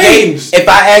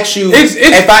ask you,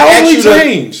 if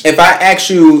I ask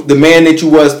you the man that you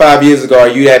was 5 years ago, are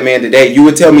you that man today? You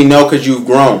would tell me no because you've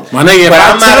grown. My nigga, if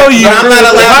I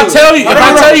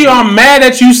tell you I'm mad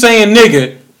at you saying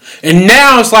nigga, and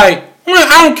now it's like,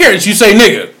 I don't care that you say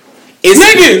nigga.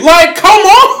 Nigga, like, come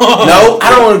on. No, I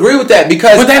don't agree with that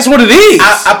because. But that's what it is.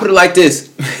 I put it like this.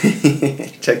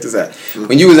 Check this out.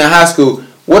 When you was in high school,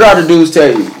 what are the dudes tell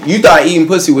you? You thought eating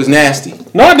pussy was nasty.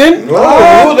 No, I didn't. No.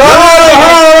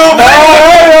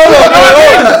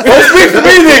 Don't speak for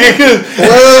me, nigga.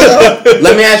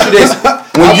 Let me ask you this.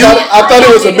 I thought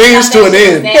it was a means to an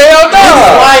end. Hell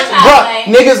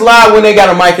no. Niggas lie when they got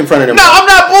a mic in front of them. No, I'm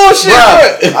not bullshit.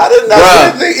 I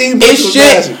didn't think eating pussy was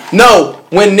nasty. No,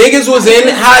 when niggas was in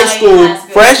high school,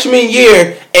 freshman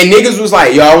year, and niggas was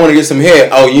like, yo, I want to get some head.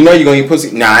 Oh, you know you're going to eat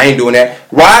pussy? Nah, I ain't doing that.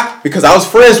 Why? Because I was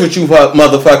friends with you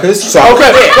motherfuckers. So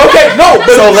okay, no.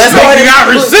 So let's go ahead and got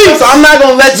receipts. So I'm not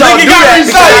going to let y'all do that.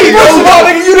 First of all,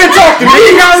 nigga, you didn't talk to me.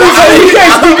 You got receipts. You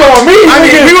can't speak on me. I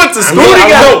mean, we went to school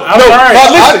together. I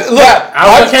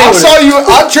saw you.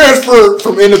 I transferred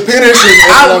from Independence.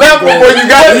 I left before you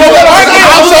got here.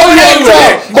 I saw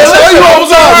you on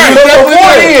time.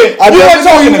 You weren't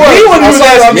talking to me when you was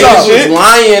asking me shit.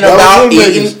 Lying about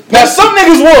eating. Now some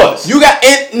niggas was. You got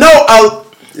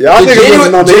Yeah, I think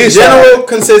the general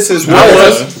consensus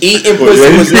was eating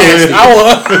pussy was nasty. I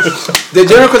was. The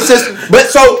general consensus.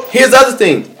 But so here's the other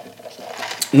thing.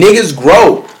 Niggas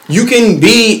grow. You can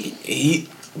be.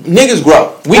 Niggas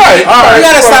grow. We gotta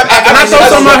stop acting. Can I throw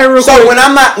something out here real quick? So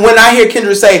when I hear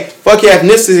Kendrick say, fuck your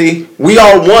ethnicity, we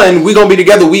all one, we gonna be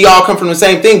together, we all come from the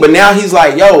same thing. But now he's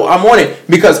like, yo, I'm on it.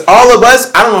 Because all of us,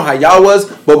 I don't know how y'all was,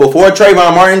 but before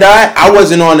Trayvon Martin died, I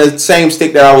wasn't on the same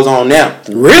stick that I was on now.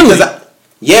 Really?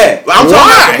 Yeah. I'm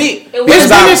talking about me. It's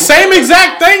been the same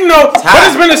exact thing though. But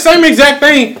it's been the same exact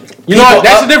thing. You know what?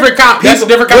 That's a different conversation.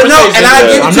 No, and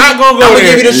I'm gonna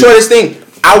give you the shortest thing.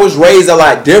 I was raised a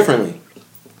lot differently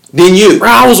than you. Bro,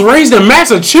 I was raised in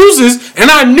Massachusetts, and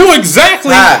I knew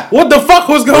exactly what the fuck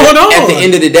was going on. At the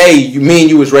end of the day, me and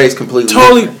you was raised completely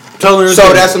different. Totally.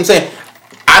 So that's what I'm saying.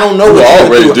 I don't know what you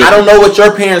went through. I don't know what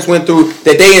your parents went through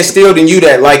that they instilled in you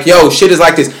that like, yo, shit is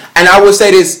like this. And I would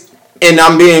say this, and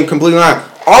I'm being completely honest.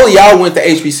 All of y'all went to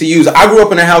HBCUs. I grew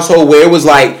up in a household where it was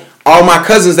like all my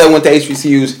cousins that went to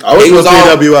HBCUs. I was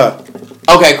PWI.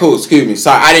 Okay, cool. Excuse me.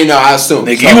 Sorry, I didn't know. I assumed.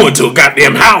 Nigga, you went to a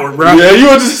goddamn Howard, bro. Yeah, you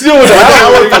went to Howard. I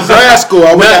went to grad school.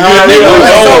 I went to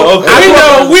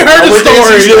Howard. We heard the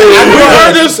story.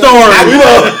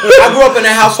 I grew up in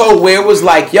a household where it was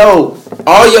like, yo,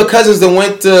 all your cousins that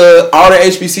went to all the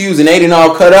HBCUs and they didn't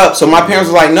all cut up. So my parents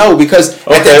were like, no, because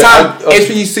at that time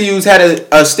HBCUs had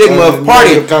a stigma of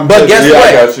partying. But guess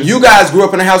what? You guys grew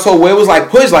up in a household where it was like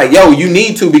push, like, yo, you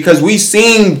need to because we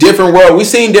seen different world, we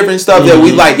seen different stuff that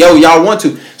we like, yo, y'all want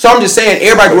to. So I'm just saying,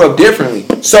 everybody grew up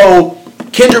differently. So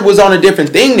Kendrick was on a different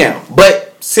thing now.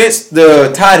 But since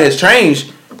the tide has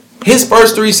changed, his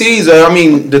first 3 CDs,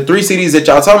 the 3 CDs that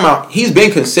y'all talking about, he's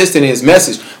been consistent in his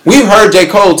message. We've heard J.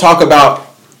 Cole talk about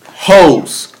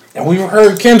hoes. And we've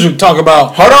heard Kendrick talk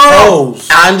about hoes.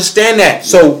 I understand that.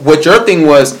 So what your thing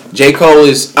was, J. Cole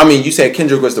is, you said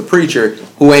Kendrick was the preacher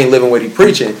who ain't living what he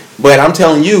preaching. But I'm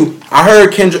telling you, I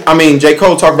heard J.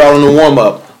 Cole talk about on the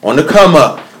warm-up, on the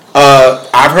come-up.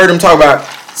 I've heard him talk about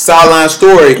sideline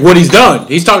story. What he's done.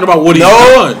 He's talking about what he's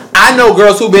done. I know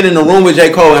girls who've been in the room with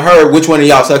J. Cole and heard which one of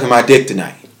y'all sucking my dick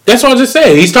tonight. That's what I just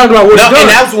said. He's talking about what he's done. And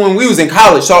that was when we was in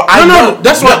college. So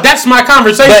that's my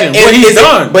conversation. What he's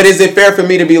done. But is it fair for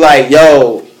me to be like,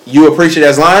 yo, you appreciate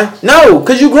that's lying? No,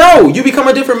 because you grow. You become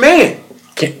a different man.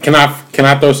 Can I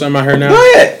throw something out here now?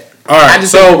 Go ahead. All right. I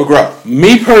just say we grow.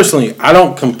 Me personally, I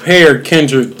don't compare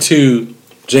Kendrick to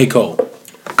J. Cole.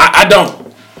 I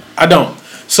don't.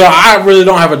 So I really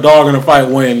don't have a dog in the fight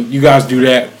when you guys do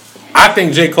that. I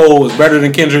think J. Cole is better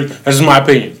than Kendrick. That's just my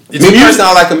opinion. Me personally,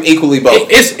 I like them equally both.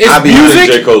 It's music.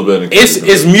 J. Cole's better than Kendrick.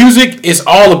 It's music. It's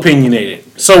all opinionated.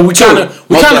 So we kind of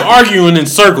arguing in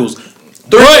circles.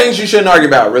 Three things you shouldn't argue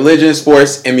about: religion,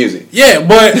 sports, and music. Yeah,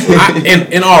 but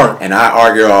in art. And I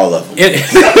argue all of them.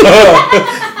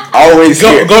 Always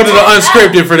go to the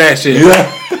unscripted for that shit. Yeah.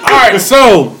 All right,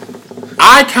 so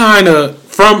I kind of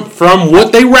from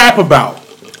what they rap about.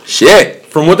 Shit.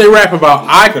 From what they rap about,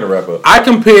 I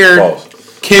compare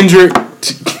Kendrick.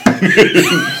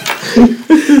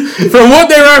 From what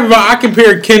they rap about, I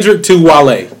compare Kendrick to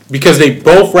Wale. Because they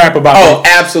both rap about. Oh,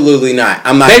 absolutely not!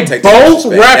 I'm not. They both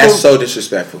rap. That's so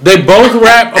disrespectful. They both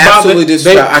rap about. Absolutely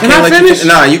disrespectful. Can I finish?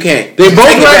 No, you can't. They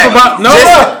both rap about. No,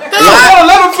 let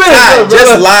them finish.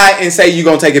 Just lie and say you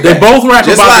gonna take it back. They both rap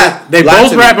about. They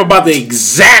both rap about the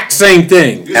exact same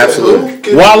thing.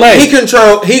 Absolutely. Wale. He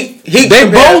control. He. They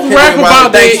both rap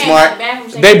about the.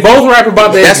 They both rap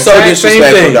about the exact same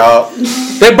thing. Dog.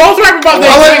 They both rap about the.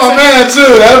 I like my man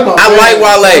too. I like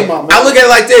Wale. I look at it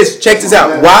like this. Check this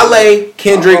out. Wale,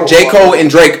 Kendrick, J. Cole, and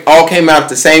Drake all came out at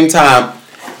the same time.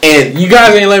 And you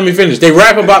guys ain't let me finish. They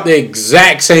rap about the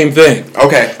exact same thing.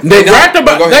 Okay. They've rapped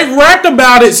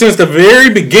about it since the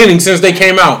very beginning, since they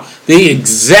came out. The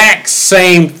exact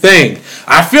same thing.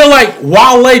 I feel like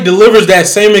Wale delivers that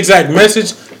same exact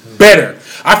message better.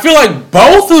 I feel like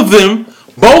both of them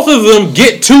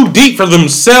get too deep for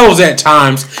themselves at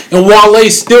times, and Wale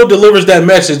still delivers that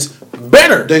message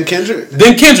better than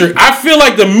Kendrick. I feel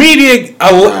like the media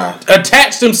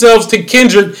attached themselves to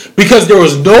Kendrick because there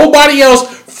was nobody else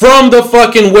from the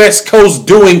fucking West Coast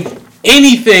doing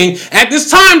anything at this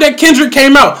time that Kendrick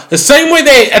came out. The same way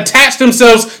they attached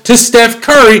themselves to Steph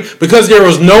Curry because there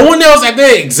was no one else at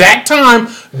the exact time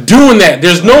doing that.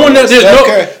 There's no one else.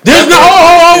 There's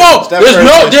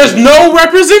no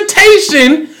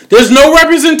representation. There's no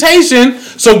representation.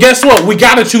 So guess what? We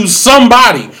got to choose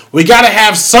somebody. We got to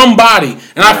have somebody.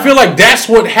 And I feel like that's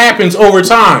what happens over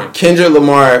time. Kendrick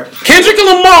Lamar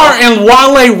and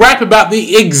Wale rap about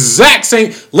the exact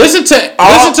same. Listen to the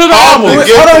album.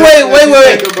 Hold on,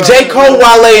 wait. J. Cole,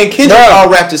 Wale, and Kendrick all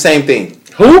rap the same thing.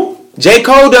 Who? J.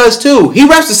 Cole does too. He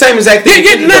raps the same exact thing.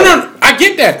 No. I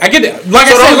get that. Like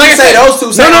I said, those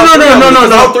two. No.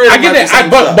 I get that.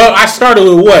 But I started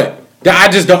with what? I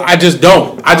just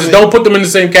don't put them in the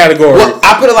same category. Well,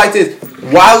 I put it like this.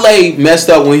 Wale messed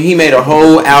up when he made a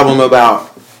whole album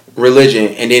about religion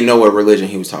and didn't know what religion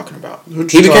he was talking about.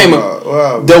 He became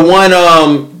the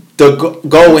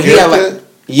goal when he had like.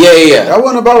 Yeah. That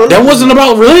wasn't about religion. That wasn't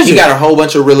about religion. He got a whole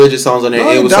bunch of religious songs on there.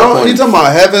 No, it was so funny. He talking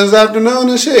about Heaven's Afternoon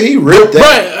and shit. He ripped that.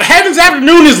 But Heaven's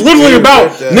Afternoon is literally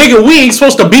about, nigga, we ain't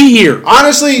supposed to be here.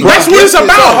 Honestly, that's what it's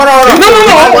about. Hold on.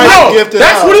 No.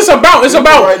 That's what it's about. It's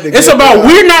about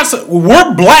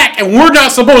we're black and we're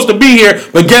not supposed to be here.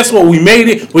 But guess what? We made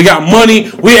it. We got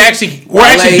money. We're actually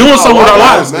doing something with our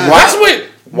lives. That's what.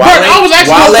 I was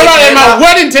actually going to put out at my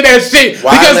wedding to that shit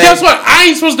because guess what? I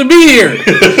ain't supposed to be here.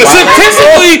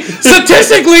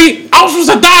 Statistically, I was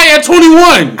supposed to die at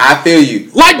 21. I feel you.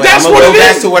 Like that's what it is.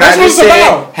 Back to what I just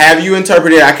said. Have you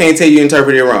interpreted it? I can't tell you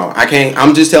interpreted it wrong. I can't.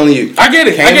 I'm just telling you. I get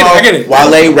it.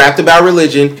 Wale rapped about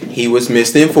religion. He was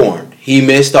misinformed. He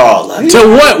missed all of it.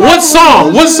 To what? What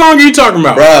song? What song are you talking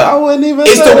about? Bruh, I wouldn't even.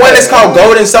 It's the one that's called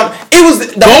Golden something. It was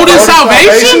the Golden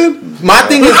Salvation. My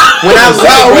thing is when I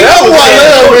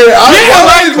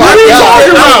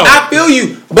I feel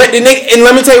you, but the nigga, and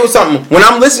let me tell you something. When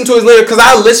I'm listening to his lyrics, because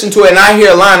I listen to it and I hear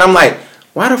a line, I'm like,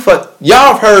 why the fuck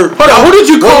y'all have heard? Hold on, who did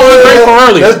you call ungrateful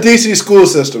earlier? That's DC school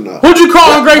system now. Who'd you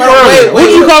call ungrateful earlier?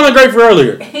 Who'd you call ungrateful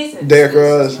earlier? Derrick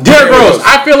Rose. Derrick Rose.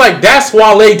 I feel like that's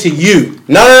Wale to you.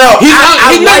 No.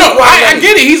 I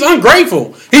get it. He's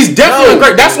ungrateful. He's definitely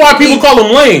ungrateful. That's why people call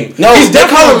him lame. No, he's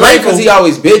definitely ungrateful because he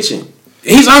always bitching.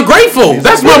 He's ungrateful.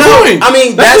 That's my point. I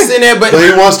mean, that's in there, but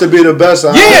he wants to be the best. He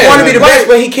wants to be the best,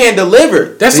 but he can't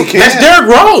deliver. That's Derrick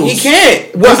Rose. He can't.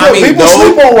 Well, I mean, people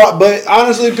sleep on Wale, but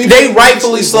honestly, people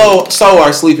rightfully so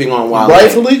are sleeping on Wale.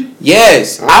 Rightfully,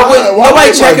 yes. I would.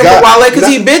 Nobody checking for Wale because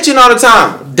he bitching all the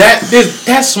time.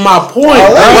 That's my point.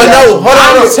 But no, hold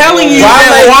on. I'm telling you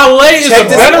that Wale is a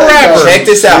better rapper. Check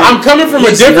this out. I'm coming from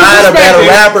a different perspective. He's not a better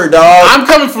rapper, dog. I'm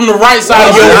coming from the right side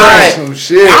of your brain.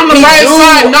 I'm the right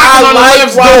side knocking on the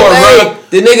left door, bro.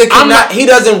 The nigga cannot. He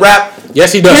doesn't rap.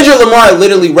 Yes, he does. Kendrick Lamar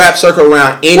literally rap circle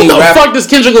around any rapper. What the fuck does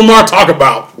Kendrick Lamar talk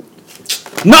about?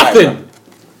 Nothing.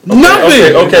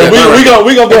 Nothing. Okay. We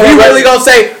gonna go. If you really gonna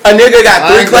say a nigga got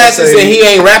 3 classes and he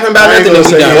ain't rapping about nothing, then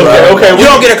we done. Okay. You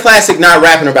don't get a classic not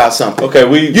rapping about something. Okay.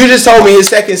 You just told me his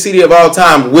second CD of all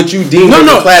time, which you deemed as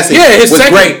a classic, was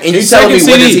great, and you telling me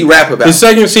what does he rap about? His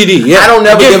second CD. Yeah. I don't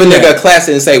never give a nigga a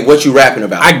classic and say what you rapping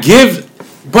about. I give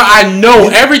But I know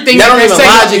everything that they say.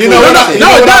 No,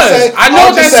 it does. I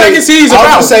know what that second CD's about.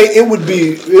 I would say it would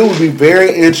be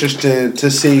very interesting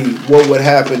to see what would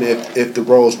happen if the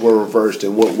roles were reversed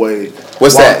in what way.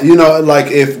 What's that? You know, like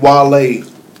if Wale,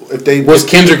 if they was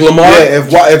Kendrick Lamar. Yeah,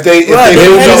 if they would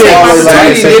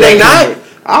did they not?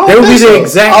 They would be the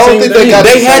exact same thing.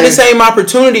 They had the same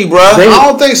opportunity, bro. I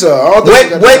don't think so.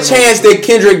 What chance did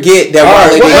Kendrick get that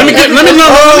Wale did?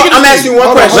 I'm asking you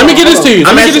one question. Let me get this to you.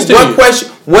 I'm asking you one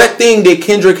question. What thing did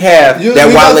Kendrick have that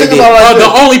Wale did? The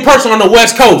only person on the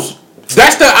West Coast.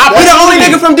 That's the opposite. He the only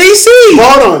nigga from DC.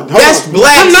 Hold on. That's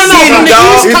Black City,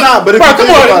 dog. He's not, but if bro,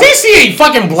 come on. DC ain't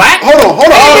fucking black. Hold on.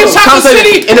 They been Chocolate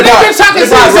City. In the been Chocolate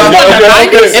City since what, the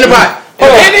 90s? In the bot.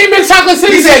 It ain't been Chocolate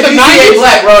City since the 90s.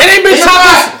 It ain't been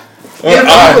Chocolate. This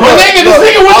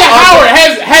nigga went to Howard.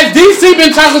 Has DC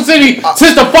been Chocolate City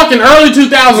since the fucking early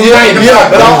 2000s?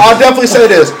 Yeah, but I'll definitely say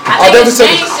this. I'll definitely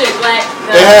say this.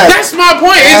 That's my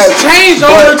point. It's changed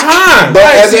over time.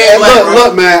 But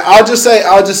look, man. I'll just say it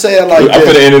like this. I'm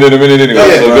gonna end it in a minute anyway.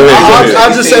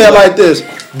 I'll just say it like this.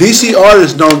 DC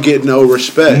artists don't get no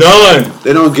respect. None.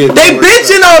 They don't get. They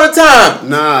bitching all the time.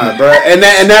 Nah, bro. And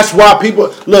that's why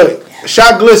people look.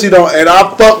 Shot Glizzy don't, and I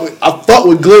fuck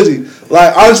with Glizzy.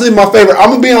 Like honestly, my favorite.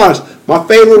 I'm gonna be honest. My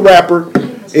favorite rapper,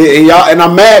 and y'all, and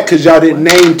I'm mad because y'all didn't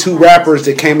name two rappers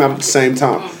that came out at the same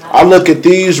time. I look at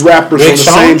these rappers on the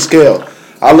same scale.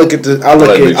 I look at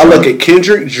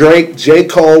Kendrick, Drake, J.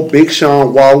 Cole, Big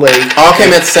Sean, Wale. All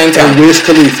came at the same time. And Wiz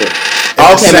Khalifa.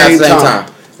 All came at the same time.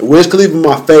 Wiz Khalifa,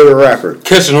 my favorite rapper.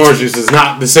 Kush and Orange Juice is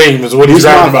not the same as what he's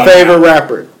rapping about. He's my favorite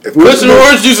rapper. Kush and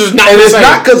Orange Juice is not the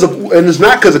same. And it's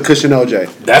not because of Kush and OJ.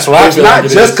 That's what I feel like it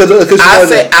is. It's not just because of Kush and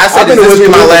OJ. I've been with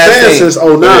my last thing since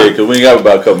 09. Yeah, because we ain't got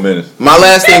about a couple minutes. My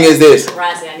last thing is this.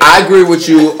 I agree with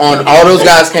you on all those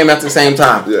guys came at the same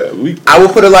time. Yeah, I will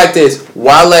put it like this.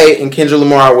 Wale and Kendrick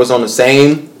Lamar was on the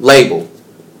same label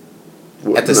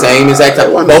at the same exact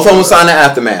time. Both of them signed to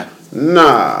Aftermath.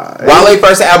 Nah. Wale's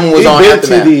first album was on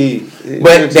Aftermath.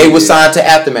 But they were signed to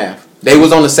Aftermath. They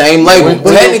was on the same label.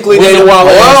 Technically, they didn't want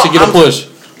to get a push.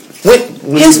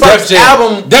 His first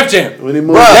album, Def Jam.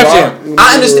 Def Jam.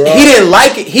 I understand. He didn't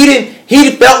like it.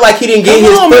 He felt like he didn't get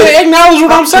his push. Man, acknowledge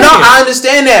what I'm saying. No, I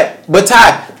understand that. But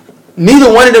Ty,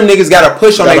 neither one of them niggas got a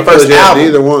push on their first album.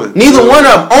 Neither one. Neither one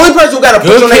of them. Only person who got a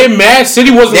push on their Mad City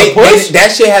wasn't a push.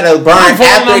 That shit had a burn after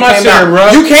it came out.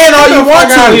 Bro. You can all you want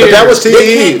to. But that was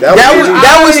TDE.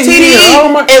 That was TDE.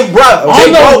 And bro, on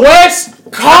the West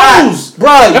Coast,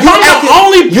 bro. If I'm the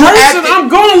only person, I'm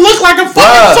gonna look like a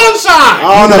fucking sunshine.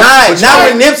 Not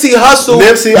with Nipsey Hussle.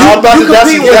 Nipsey, you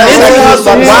compete with Nipsey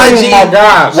Hussle, YG,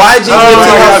 Nipsey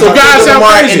Hussle,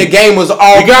 and the game was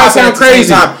all. You guys sound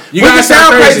crazy. You guys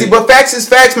sound crazy, but facts is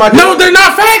facts, my dude. No, they're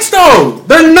not facts though.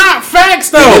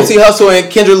 Nipsey Hussle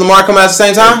and Kendrick Lamar come out at the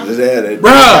same time?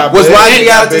 Bruh. Was YG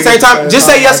out at the same time? Just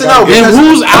say yes or no. And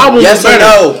whose album yes or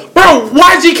no? Bro,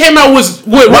 YG came out with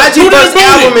YG first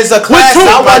album is a classic.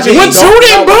 With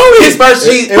Tootie and Booty. His first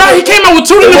bro, he came out with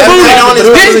Tootie and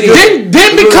Booty.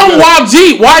 Didn't become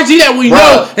YG that we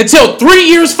know until 3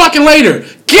 years fucking later.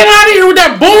 Get out of here with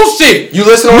that bullshit. You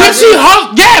listen to Nipsey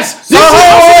Hussle? Yes.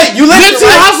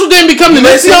 Nipsey Hussle didn't become the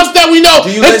Nipsey Hussle that we know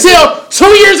until 2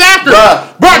 years after.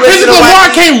 Bro, Kendrick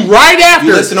Lamar came right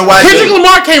after. Kendrick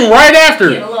Lamar came right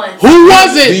after. Who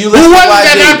was it?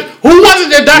 Who was it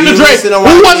that Dr. Dre?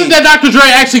 Who was it that Dr. Dre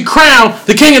actually crowned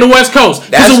the king of the West Coast?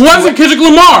 Because it wasn't Kendrick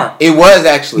Lamar. It was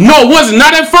actually. No, it wasn't.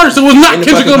 Not at first. It was not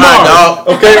Kendrick Lamar.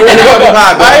 Okay,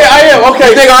 I am.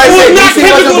 Okay, it was not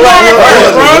Kendrick Lamar at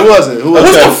first, bro. Who was it?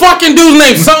 What's the fucking dude's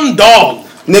name? Something dog.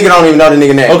 Nigga don't even know the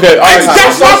nigga name. Okay,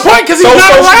 that's my point because he's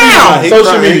not around.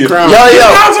 Social media. You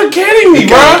guys are kidding me,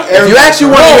 bro. If you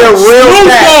actually want to hear real Snoop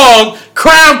Dogg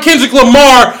crowned Kendrick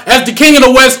Lamar as the king of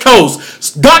the West Coast.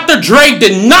 Dr. Dre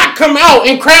did not come out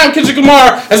and crown Kendrick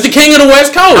Lamar as the king of the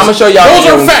West Coast. I'm gonna show y'all. Those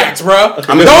are facts, bro. Those are facts.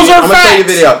 I'm gonna show you a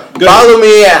video. Follow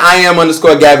me at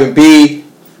IM_Gavin B.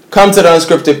 Come to the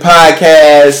UnScripted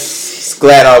Podcast.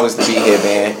 Glad always to be here,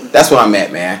 man. That's what I'm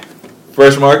at, man.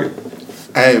 Fresh Market.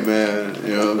 Hey, man.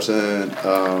 You know what I'm saying?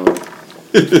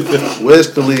 Wiz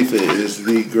Khalifa is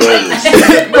the greatest.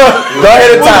 Go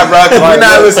ahead and time, bro. You're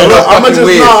not listening.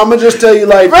 I'm gonna just tell you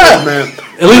like this, man.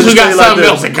 At least we got something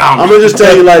else in common. I'm gonna just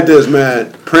tell you like this,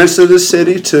 man. Prince of the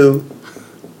City 2,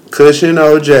 Kush and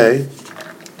OJ.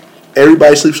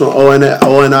 Everybody sleeps on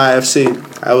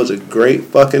ONIFC. That was a great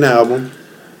fucking album.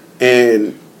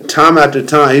 And time after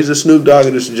time, he's a Snoop Dogg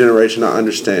of this generation. I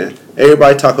understand.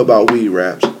 Everybody talk about weed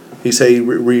raps. He say he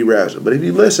re-raps, but if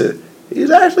you listen, He's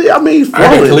actually, I mean, he's I heard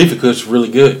flowing. Khalifa Kush really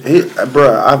good.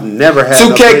 Bruh, I've never had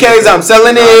 2 KKs, I'm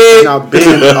selling it. And I've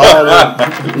been all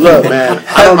over. Look, man,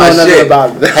 I don't know nothing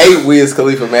about that. Hate Wiz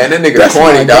Khalifa, man. That nigga That's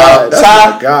corny, my guy. dog. That's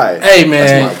my guy. Hey,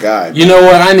 man. That's my guy. You know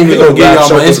what? I ain't even gonna give y'all my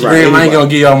Show's right Instagram. I ain't anyway. gonna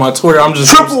give y'all my Twitter. I'm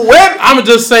just Triple whip. I'm gonna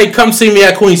just say, come see me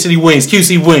at Queen City Wings,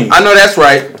 QC Wings. I know that's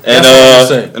right. And That's what I'm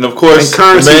saying. and of course, And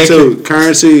currency the man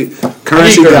too.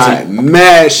 Currency got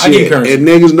mad I shit. get currency. And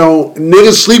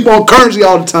niggas sleep on currency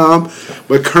all the time,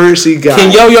 but currency got.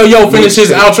 Can Yo finish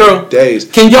his outro? Days.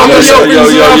 Can Yo finish his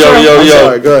outro? I'm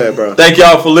sorry. Go ahead, bro. Thank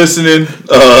y'all for listening.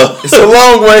 It's a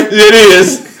long way. It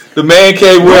is. The Man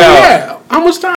Cave, we're out. Yeah. How much time?